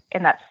flat,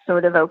 and that's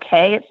sort of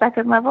okay at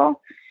 2nd level,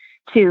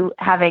 to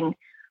having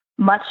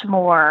much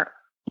more,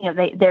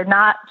 they're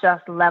not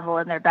just level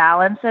in their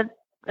balance at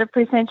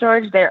pre-St.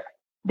 George. They're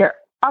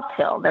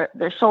uphill.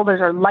 Their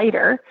shoulders are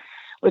lighter,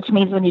 which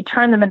means when you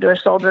turn them into a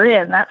shoulder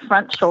in, that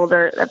front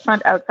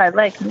outside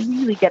leg can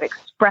really get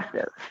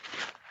expressive.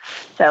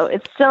 So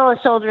it's still a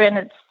shoulder in,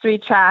 it's 3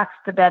 tracks,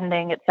 the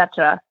bending,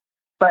 etc.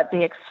 But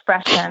the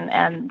expression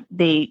and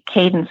the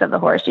cadence of the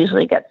horse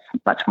usually gets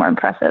much more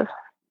impressive.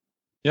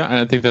 Yeah, and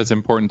I think that's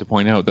important to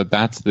point out that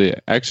that's the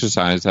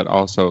exercise that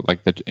also,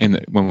 like,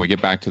 when we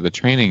get back to the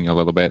training a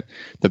little bit,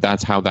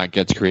 that's how that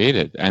gets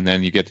created, and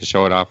then you get to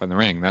show it off in the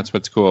ring. That's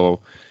what's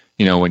cool,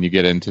 when you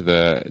get into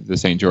the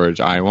St. George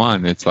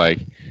I1. It's like,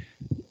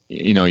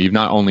 you've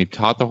not only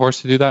taught the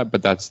horse to do that,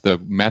 but that's the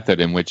method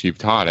in which you've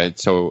taught it.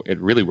 So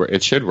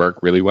it should work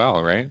really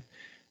well, right?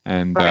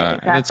 And right,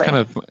 exactly.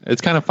 And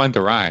it's kind of fun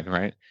to ride,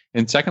 right?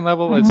 In second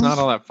level, it's not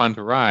all that fun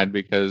to ride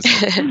because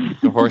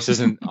the horse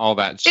isn't all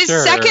that sure.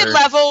 Is second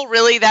level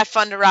really that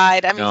fun to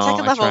ride? I mean,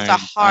 second level is a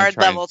hard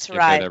level to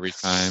ride. Every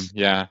time,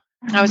 yeah.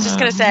 I was just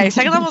going to say,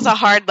 second level is a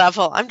hard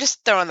level. I'm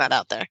just throwing that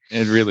out there.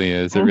 It really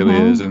is. It really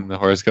is. And the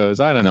horse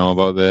goes, I don't know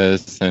about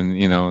this. And,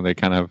 they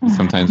kind of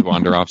sometimes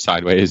wander off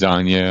sideways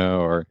on you,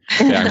 or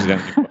they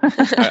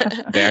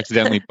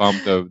accidentally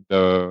bump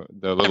the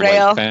little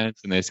white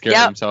fence and they scare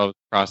themselves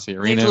across the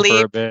arena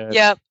for a bit.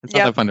 Yep. It's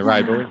not that fun to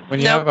ride. But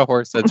when you have a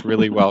horse that's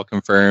really well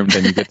confirmed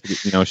and you get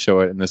to, show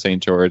it in the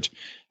St. George,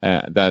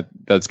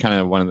 that's kind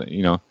of one of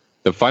the,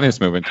 the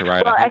funnest movement to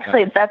ride. Well,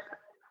 actually,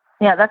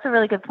 that's a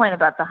really good point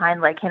about the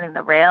hind leg hitting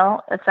the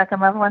rail at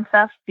second level and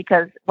stuff,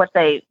 because what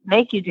they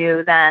make you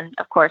do then,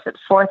 of course, at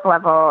fourth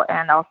level,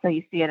 and also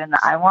you see it in the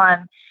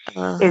I1,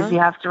 is you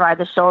have to ride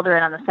the shoulder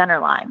in on the center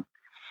line.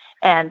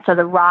 And so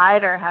the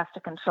rider has to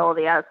control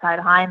the outside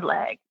hind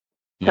leg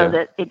so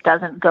that it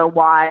doesn't go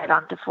wide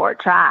onto 4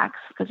 tracks,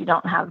 because you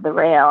don't have the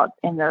rail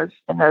in those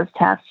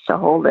tests to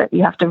hold it.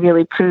 You have to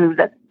really prove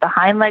that the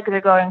hind legs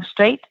are going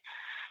straight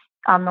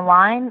on the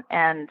line,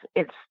 and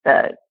it's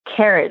the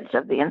carriage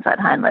of the inside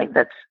hind leg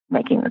that's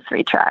making the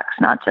 3 tracks,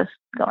 not just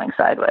going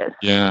sideways.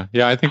 Yeah.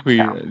 I think we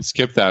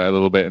skipped that a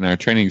little bit in our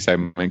training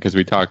segment because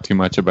we talked too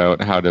much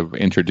about how to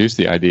introduce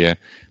the idea.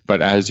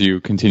 But as you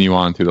continue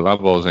on through the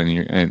levels,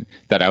 and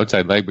that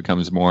outside leg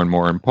becomes more and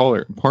more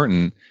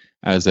important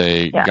as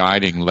a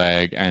guiding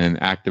leg and an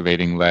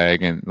activating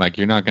leg, and like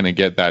you're not going to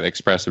get that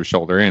expressive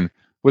shoulder in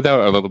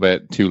without a little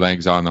bit 2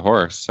 legs on the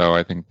horse. So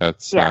I think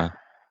that's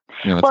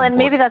well, and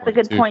maybe that's a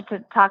good point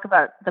to talk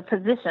about. The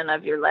position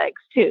of your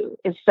legs too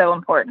is so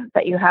important,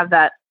 that you have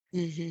that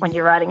when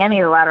you're riding any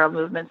of the lateral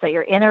movements, that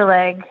your inner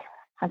leg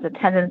has a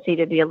tendency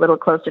to be a little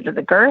closer to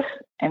the girth,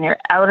 and your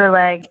outer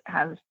leg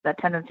has the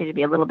tendency to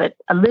be a little bit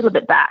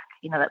back.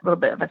 That little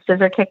bit of a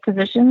scissor kick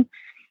position.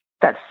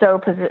 That's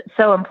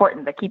so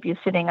important to keep you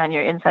sitting on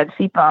your inside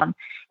seat bone.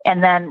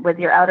 And then with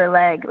your outer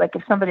leg, like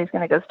if somebody's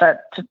going to go start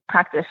to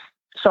practice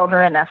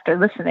shoulder in after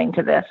listening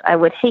to this, I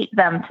would hate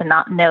them to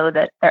not know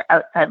that their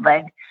outside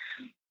leg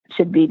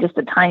should be just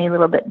a tiny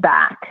little bit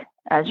back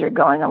as you're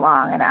going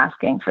along and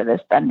asking for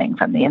this bending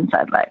from the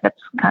inside leg. That's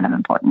kind of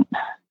important.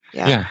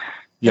 Yeah.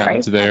 Right?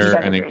 It's there,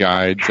 and it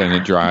guides and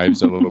it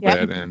drives a little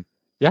bit. And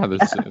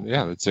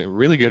that's a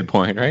really good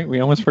point, right? We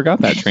almost forgot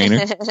that,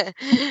 trainer.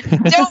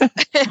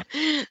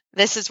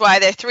 This is why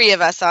there are 3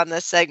 of us on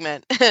this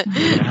segment.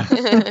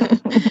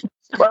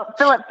 Well,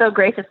 Philip so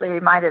graciously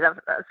reminded us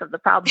of the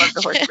problem of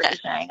the horse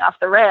ricocheting off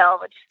the rail,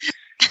 which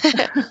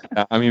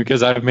I mean,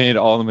 because I've made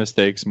all the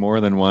mistakes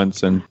more than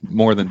once and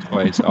more than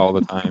twice all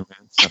the time.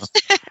 So.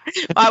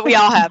 We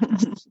all have.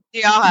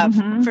 We all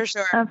have, for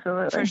sure.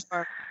 Absolutely. For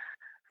sure.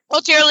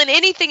 Well, Jaralyn,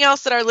 anything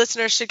else that our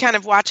listeners should kind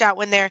of watch out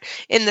when they're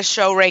in the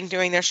show ring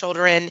doing their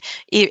shoulder in,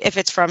 if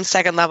it's from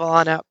second level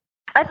on up?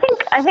 I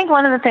think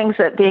one of the things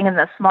that being in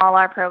the small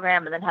R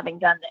program and then having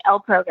done the L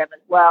program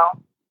as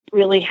well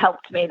really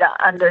helped me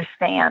to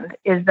understand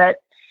is that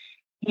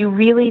you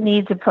really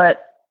need to put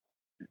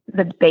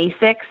the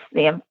basics,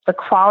 the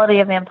quality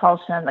of the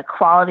impulsion, the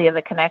quality of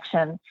the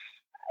connection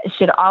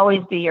should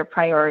always be your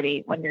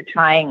priority when you're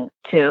trying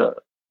to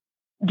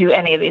do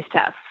any of these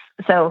tests.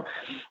 So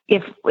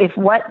if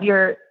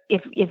you're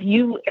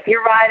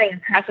riding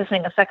and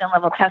practicing a second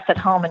level test at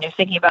home and you're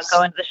thinking about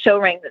going to the show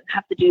ring that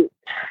have to do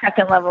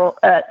second level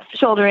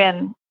shoulder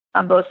in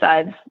on both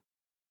sides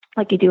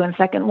like you do in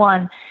second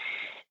one,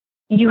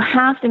 you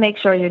have to make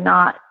sure you're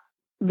not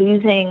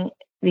losing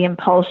the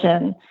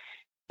impulsion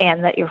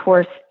and that your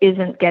horse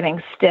isn't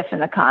getting stiff in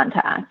the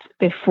contact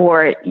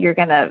before you're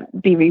going to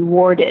be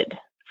rewarded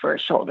for a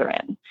shoulder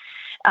in.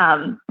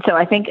 So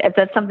I think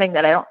that's something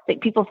that I don't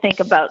think people think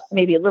about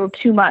maybe a little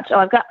too much. Oh,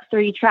 I've got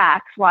 3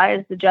 tracks. Why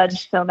is the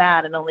judge so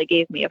mad and only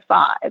gave me a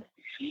 5?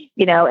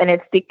 And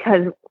it's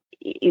because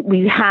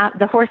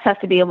the horse has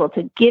to be able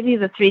to give you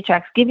the 3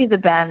 tracks, give you the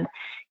bend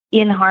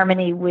in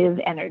harmony with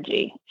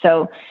energy.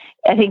 So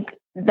I think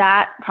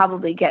that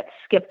probably gets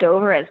skipped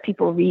over as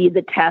people read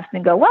the test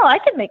and go, well, I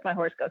can make my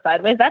horse go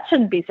sideways. That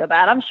shouldn't be so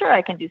bad. I'm sure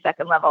I can do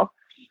second level.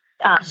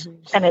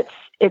 And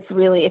it's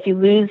really, if you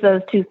lose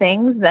those 2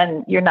 things,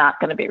 then you're not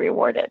going to be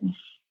rewarded.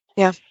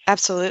 Yeah,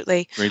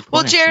 absolutely. Great point.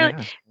 Well,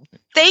 Jaralyn,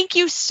 thank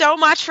you so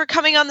much for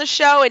coming on the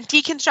show and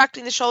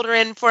deconstructing the shoulder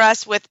in for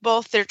us with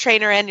both their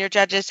trainer and your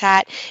judge's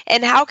hat.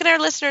 And how can our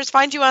listeners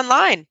find you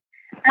online?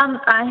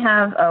 I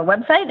have a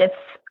website. It's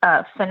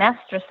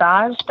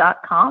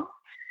finessedressage.com.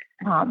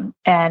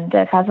 And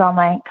it has all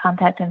my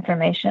contact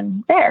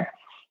information there.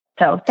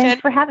 So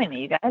thanks for having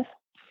me, you guys.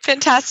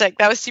 Fantastic.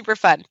 That was super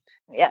fun.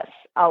 Yes,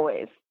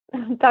 always.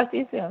 Talk to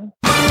you soon.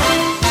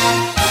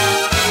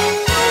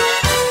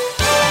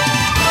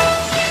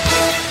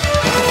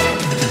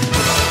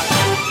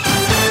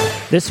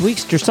 This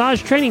week's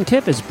dressage training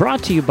tip is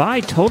brought to you by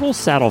Total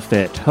Saddle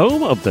Fit,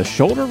 home of the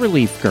shoulder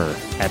relief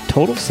girth at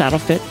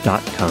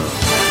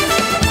TotalSaddleFit.com.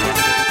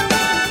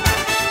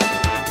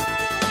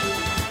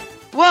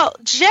 Well,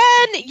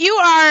 Jen,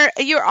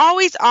 you're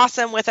always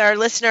awesome with our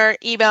listener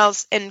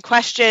emails and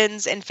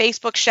questions and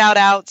Facebook shout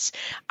outs.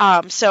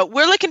 So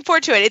we're looking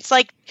forward to it. It's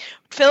like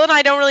Phil and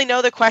I don't really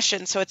know the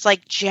questions, so it's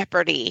like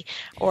Jeopardy,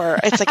 or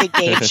it's like a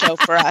game show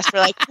for us. We're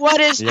like, what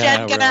is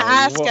Jen going to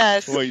ask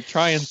us? Well, you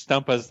try and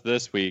stump us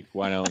this week.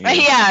 Why don't you?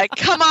 Yeah,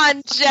 come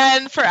on,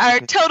 Jen, for our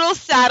Total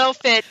Saddle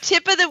Fit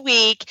tip of the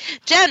week.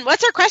 Jen,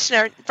 what's our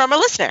question from a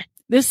listener?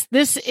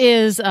 This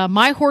is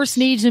my horse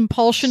needs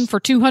impulsion for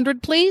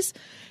 200, please.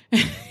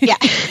 Yeah.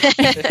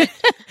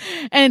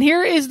 And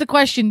here is the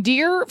question.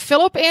 Dear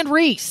Philip and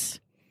Reese,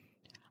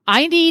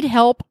 I need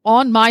help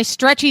on my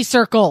stretchy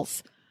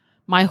circles.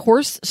 My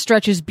horse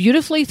stretches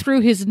beautifully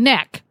through his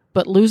neck,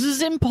 but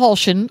loses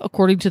impulsion,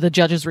 according to the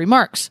judge's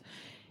remarks.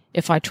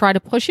 If I try to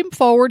push him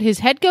forward, his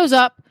head goes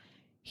up,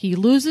 he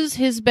loses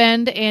his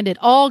bend, and it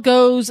all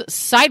goes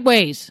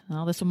sideways.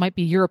 Well, this one might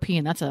be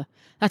European. That's a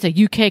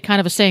UK kind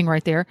of a saying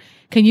right there.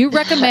 Can you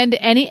recommend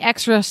any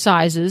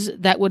exercises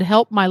that would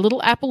help my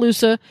little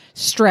Appaloosa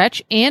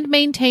stretch and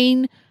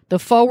maintain the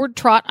forward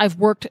trot I've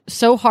worked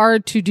so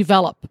hard to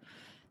develop?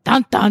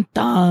 Dun, dun,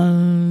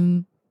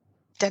 dun.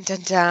 Dun,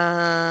 dun,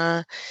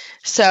 dun.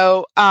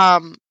 So,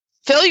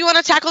 Phil, you want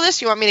to tackle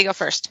this? You want me to go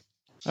first?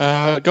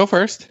 Go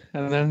first,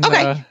 and then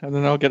okay. And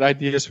then I'll get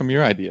ideas from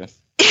your ideas.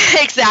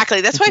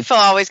 Exactly. That's why Phil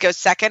always goes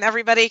second,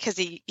 everybody, because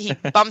he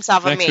bumps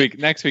off of me.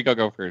 Next week I'll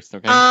go first,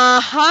 okay?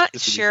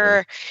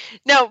 Sure.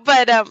 No,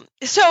 but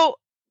so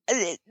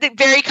the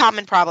very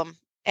common problem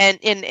and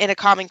in a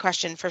common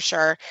question for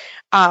sure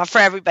for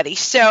everybody.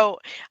 So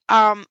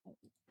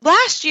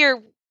last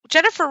year,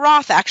 Jennifer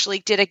Roth actually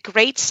did a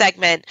great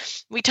segment.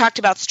 We talked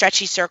about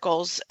stretchy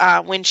circles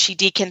when she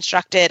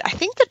deconstructed, I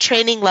think, the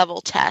training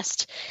level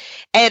test.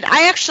 And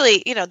I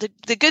actually,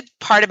 the good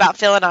part about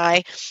Phil and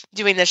I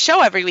doing this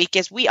show every week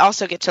is we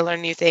also get to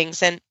learn new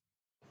things. And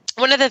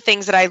one of the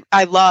things that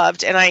I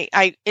loved and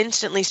I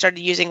instantly started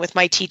using with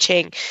my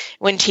teaching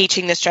when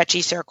teaching the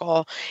stretchy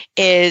circle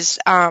is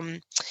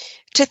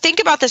to think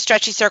about the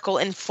stretchy circle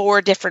in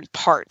 4 different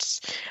parts.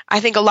 I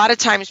think a lot of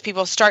times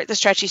people start the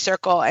stretchy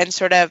circle and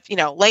sort of,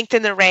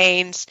 lengthen the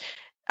reins,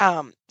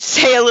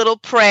 say a little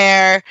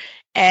prayer,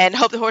 and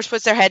hope the horse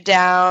puts their head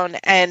down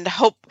and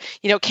hope,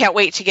 can't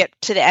wait to get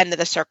to the end of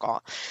the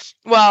circle.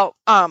 Well,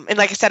 and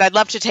like I said, I'd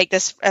love to take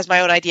this as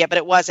my own idea, but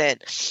it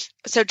wasn't.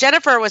 So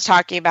Jennifer was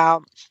talking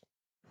about,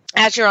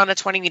 as you're on a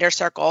 20-meter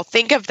circle,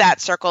 think of that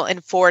circle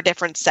in 4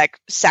 different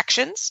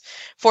sections,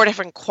 4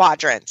 different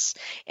quadrants.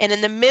 And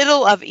in the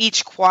middle of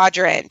each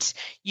quadrant,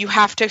 you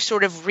have to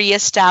sort of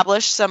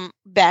reestablish some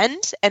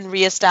bend and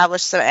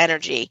reestablish some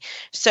energy.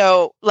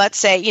 So let's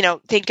say,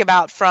 think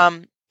about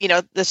from,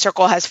 the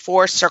circle has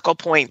 4 circle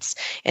points,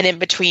 and in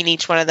between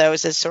each one of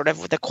those is sort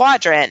of the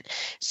quadrant.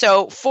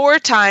 So 4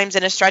 times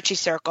in a stretchy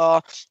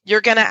circle,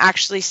 you're going to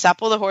actually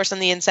supple the horse on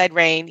the inside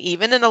rein,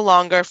 even in a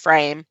longer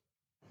frame.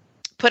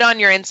 Put on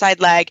your inside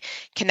leg,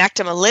 connect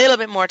them a little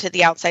bit more to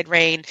the outside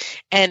rein,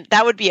 and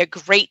that would be a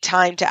great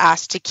time to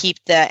ask to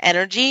keep the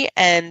energy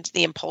and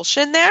the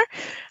impulsion there.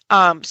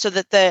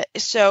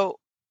 So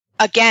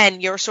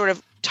again, you're sort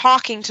of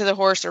talking to the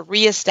horse or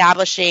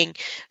reestablishing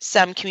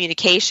some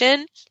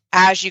communication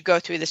as you go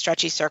through the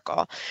stretchy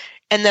circle.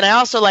 And then I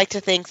also like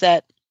to think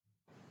that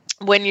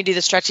when you do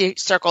the stretchy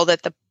circle,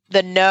 that the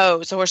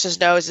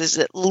horse's nose is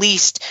at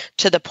least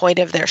to the point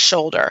of their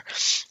shoulder.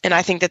 And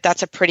I think that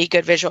that's a pretty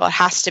good visual. It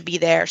has to be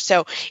there.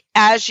 So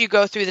as you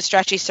go through the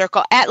stretchy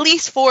circle, at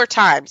least 4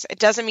 times, it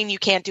doesn't mean you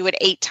can't do it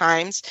 8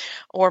 times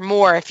or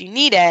more if you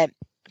need it,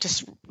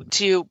 just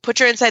to put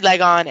your inside leg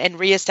on and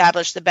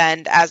reestablish the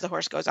bend as the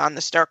horse goes on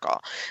the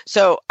circle.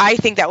 So I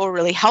think that will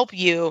really help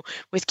you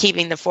with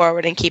keeping the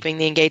forward and keeping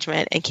the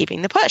engagement and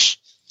keeping the push.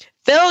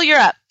 Phil, you're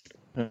up.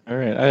 All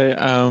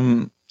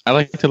right. I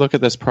like to look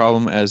at this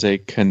problem as a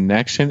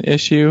connection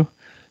issue.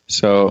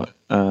 So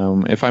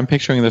if I'm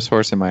picturing this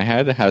horse in my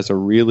head, it has a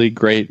really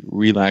great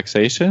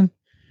relaxation,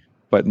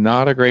 but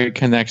not a great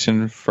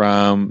connection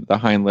from the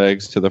hind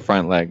legs to the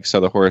front legs. So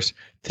the horse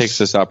takes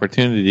this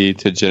opportunity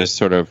to just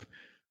sort of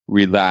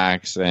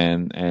relax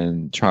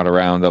and trot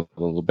around a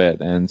little bit.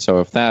 And so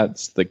if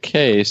that's the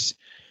case,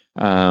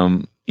 you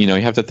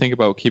have to think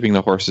about keeping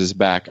the horse's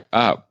back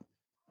up.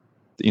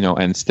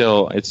 and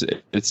still it's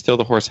still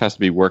the horse has to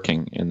be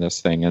working in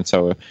this thing. And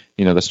so,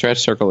 the stretch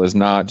circle is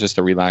not just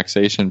a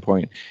relaxation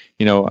point.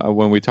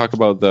 When we talk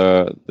about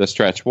the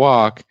stretch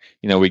walk,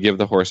 we give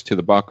the horse to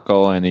the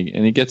buckle, and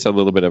he gets a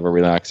little bit of a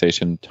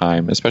relaxation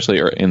time,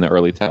 especially in the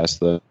early test,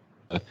 the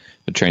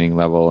training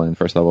level and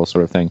first level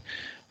sort of thing.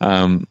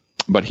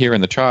 But here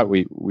in the trot,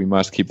 we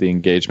must keep the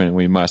engagement, and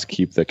we must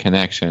keep the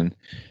connection.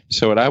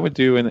 So what I would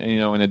do in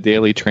a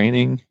daily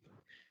training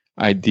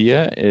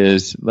idea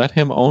is let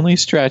him only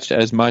stretch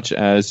as much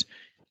as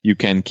you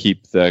can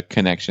keep the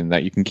connection,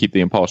 that you can keep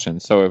the impulsion.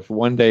 So if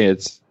one day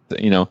it's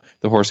the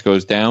horse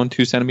goes down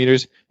 2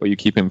 centimeters, but you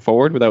keep him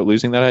forward without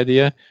losing that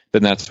idea,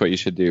 then that's what you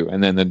should do.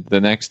 And then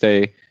the next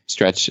day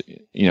stretch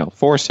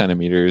 4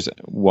 centimeters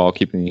while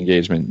keeping the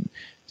engagement,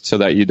 so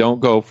that you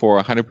don't go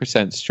for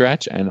 100%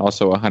 stretch and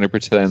also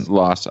 100%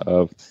 loss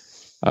of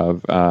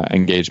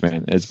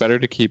engagement. It's better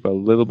to keep a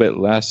little bit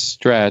less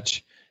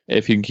stretch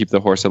if you can keep the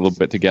horse a little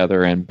bit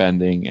together and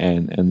bending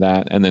and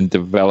then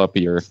develop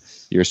your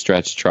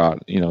stretch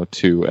trot,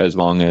 to as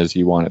long as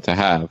you want it to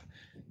have,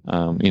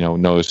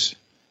 nose,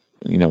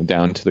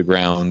 down to the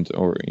ground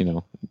or,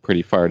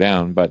 pretty far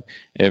down. But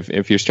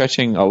if you're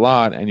stretching a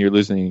lot and you're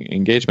losing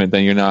engagement,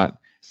 then you're not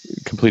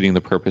completing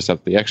the purpose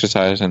of the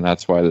exercise, and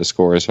that's why the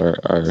scores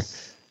are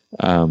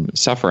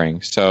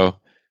suffering. So,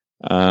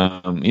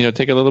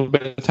 take a little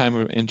bit of time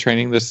in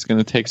training. This is going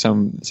to take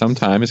some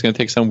time. It's going to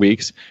take some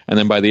weeks, and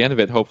then by the end of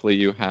it, hopefully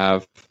you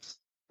have,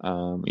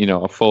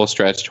 a full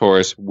stretched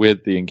horse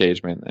with the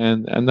engagement.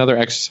 And another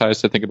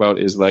exercise to think about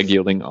is leg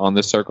yielding on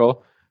the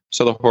circle.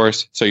 So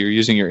you're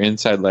using your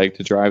inside leg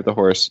to drive the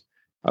horse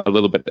a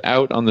little bit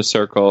out on the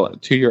circle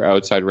to your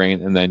outside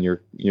rein, and then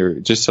you're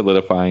just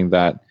solidifying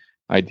that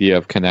idea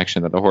of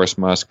connection, that the horse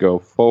must go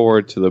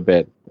forward to the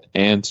bit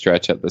and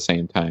stretch at the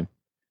same time.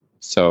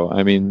 So,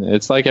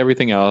 it's like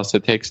everything else.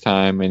 It takes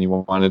time, and you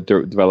want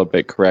to develop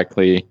it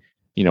correctly,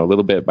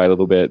 little bit by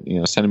little bit,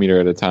 centimeter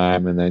at a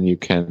time, and then you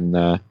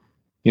can,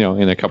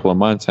 in a couple of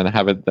months and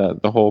have it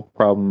the whole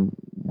problem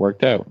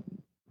worked out.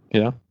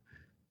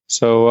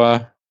 So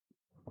I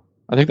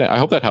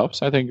hope that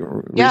helps. I think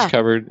Reese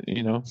covered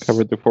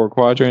the 4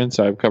 quadrants.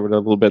 I've covered a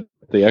little bit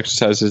the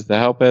exercises to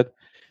help it.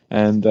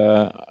 And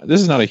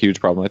this is not a huge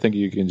problem. I think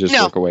you can just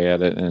work away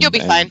at it, and you'll be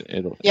fine.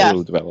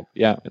 It'll develop.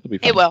 Yeah, it'll be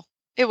fine. It will.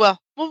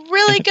 Well,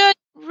 really good.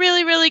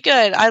 Really, really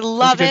good. I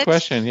love it. Good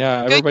question.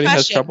 Yeah, everybody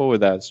has trouble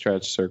with that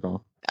stretch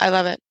circle. I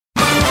love it.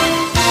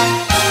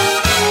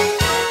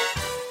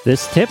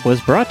 This tip was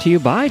brought to you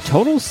by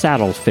Total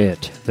Saddle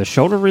Fit, the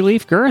shoulder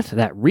relief girth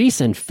that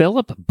Reese and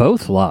Philip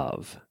both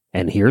love.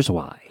 And here's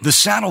why. The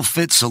saddle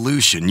fit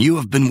solution you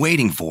have been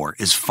waiting for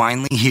is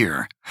finally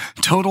here.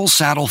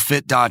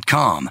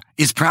 TotalSaddleFit.com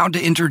is proud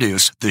to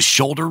introduce the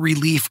Shoulder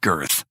Relief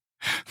Girth.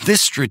 This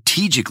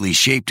strategically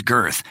shaped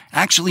girth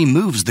actually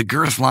moves the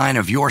girth line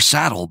of your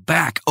saddle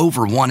back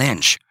over 1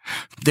 inch,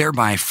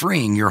 thereby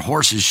freeing your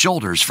horse's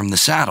shoulders from the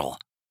saddle.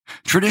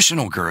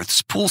 Traditional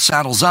girths pull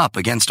saddles up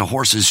against a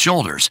horse's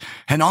shoulders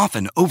and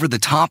often over the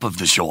top of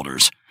the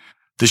shoulders.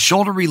 The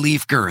shoulder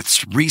relief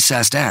girth's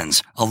recessed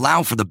ends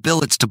allow for the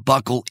billets to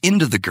buckle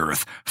into the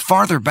girth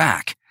farther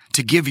back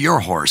to give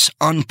your horse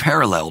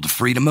unparalleled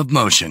freedom of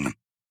motion.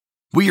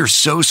 We are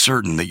so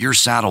certain that your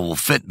saddle will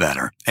fit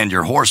better and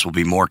your horse will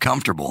be more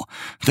comfortable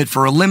that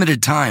for a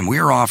limited time we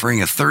are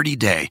offering a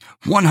 30-day,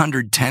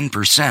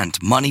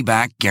 110%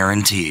 money-back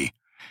guarantee.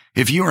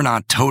 If you are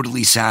not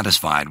totally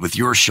satisfied with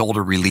your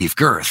shoulder relief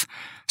girth,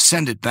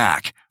 send it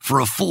back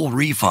for a full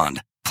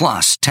refund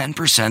plus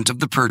 10% of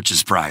the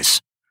purchase price.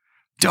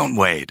 Don't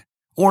wait.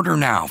 Order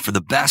now for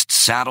the best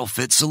saddle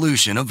fit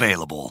solution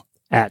available.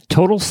 At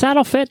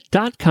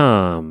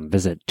TotalSaddleFit.com.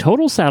 Visit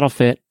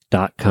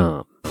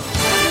TotalSaddleFit.com.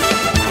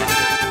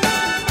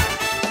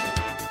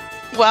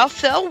 Well,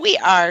 Phil, we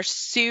are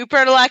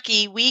super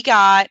lucky. We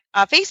got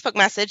a Facebook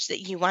message that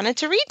you wanted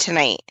to read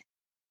tonight.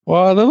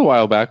 Well, a little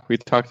while back, we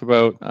talked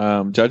about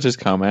judges'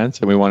 comments,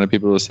 and we wanted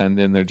people to send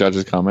in their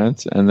judges'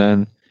 comments. And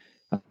then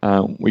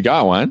we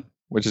got one,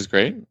 which is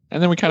great.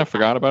 And then we kind of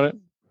forgot about it.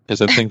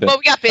 Because I think that,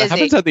 we got busy. That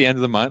happens at the end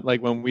of the month,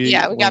 like when we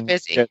got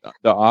busy. Get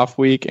the off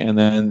week, and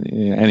then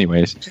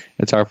anyways,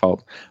 it's our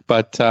fault.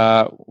 But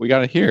we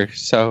got it here,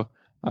 so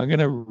I'm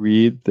gonna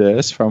read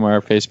this from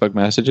our Facebook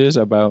messages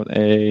about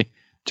a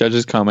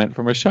judge's comment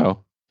from a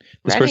show.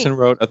 This person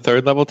wrote a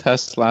 3rd level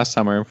test last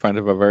summer in front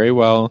of a very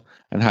well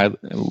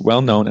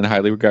known and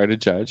highly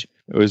regarded judge.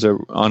 It was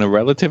on a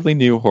relatively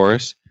new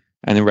horse,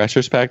 and in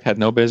retrospect, had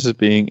no business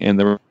being in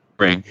the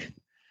ring.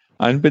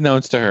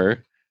 Unbeknownst to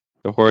her,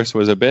 the horse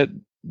was a bit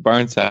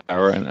barn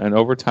sour, and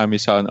over time he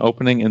saw an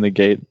opening in the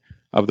gate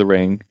of the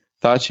ring,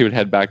 thought she would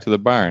head back to the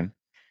barn.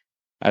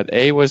 When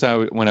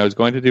I was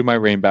going to do my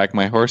rein back,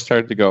 my horse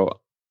started to go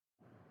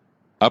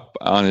up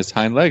on his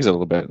hind legs a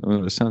little bit.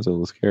 It sounds a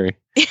little scary.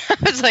 I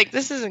was like,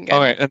 this isn't good. All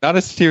right, not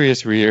a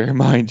serious rear,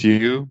 mind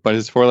you, but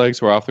his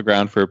forelegs were off the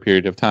ground for a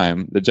period of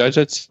time. The judge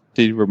at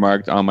C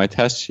remarked on my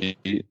test sheet,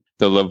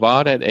 the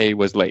Levad at A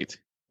was late.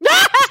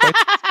 Despite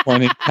the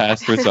disappointing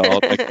test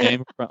result, I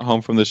came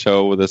home from the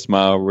show with a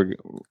smile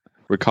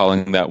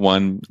recalling that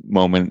one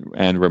moment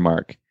and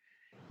remark.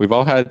 We've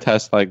all had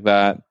tests like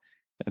that.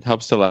 It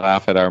helps to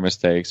laugh at our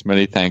mistakes.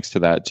 Many thanks to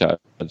that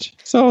judge.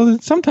 So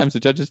sometimes the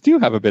judges do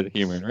have a bit of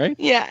humor, right?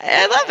 Yeah,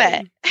 I love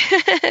it.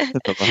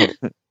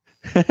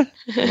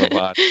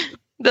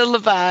 The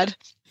Lavad.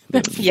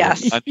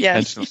 Yes.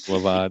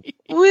 Unintentional Lavad.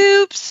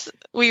 Whoops.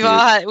 We've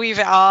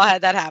all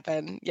had that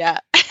happen. Yeah.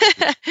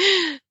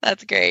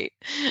 That's great.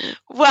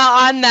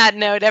 Well, on that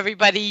note,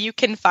 everybody, you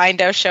can find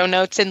our show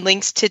notes and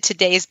links to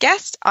today's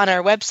guest on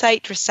our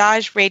website,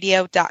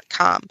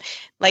 dressageradio.com.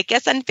 Like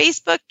us on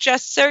Facebook,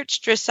 just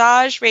search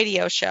Dressage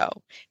Radio Show.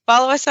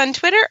 Follow us on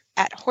Twitter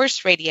at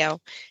Horse Radio.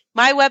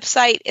 My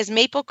website is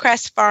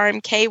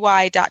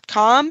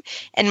maplecrestfarmky.com,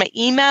 and my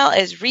email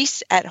is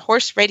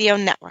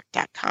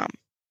reese@horseradionetwork.com.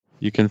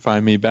 You can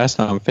find me best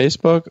on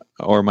Facebook,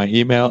 or my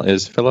email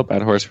is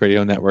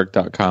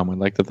philip@horseradionetwork.com. I'd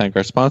like to thank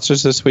our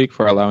sponsors this week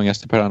for allowing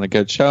us to put on a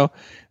good show.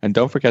 And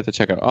don't forget to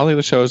check out all the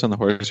other shows on the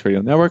Horse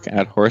Radio Network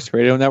at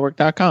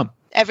horseradionetwork.com.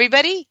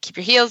 Everybody, keep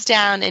your heels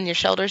down and your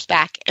shoulders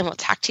back, and we'll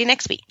talk to you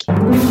next week.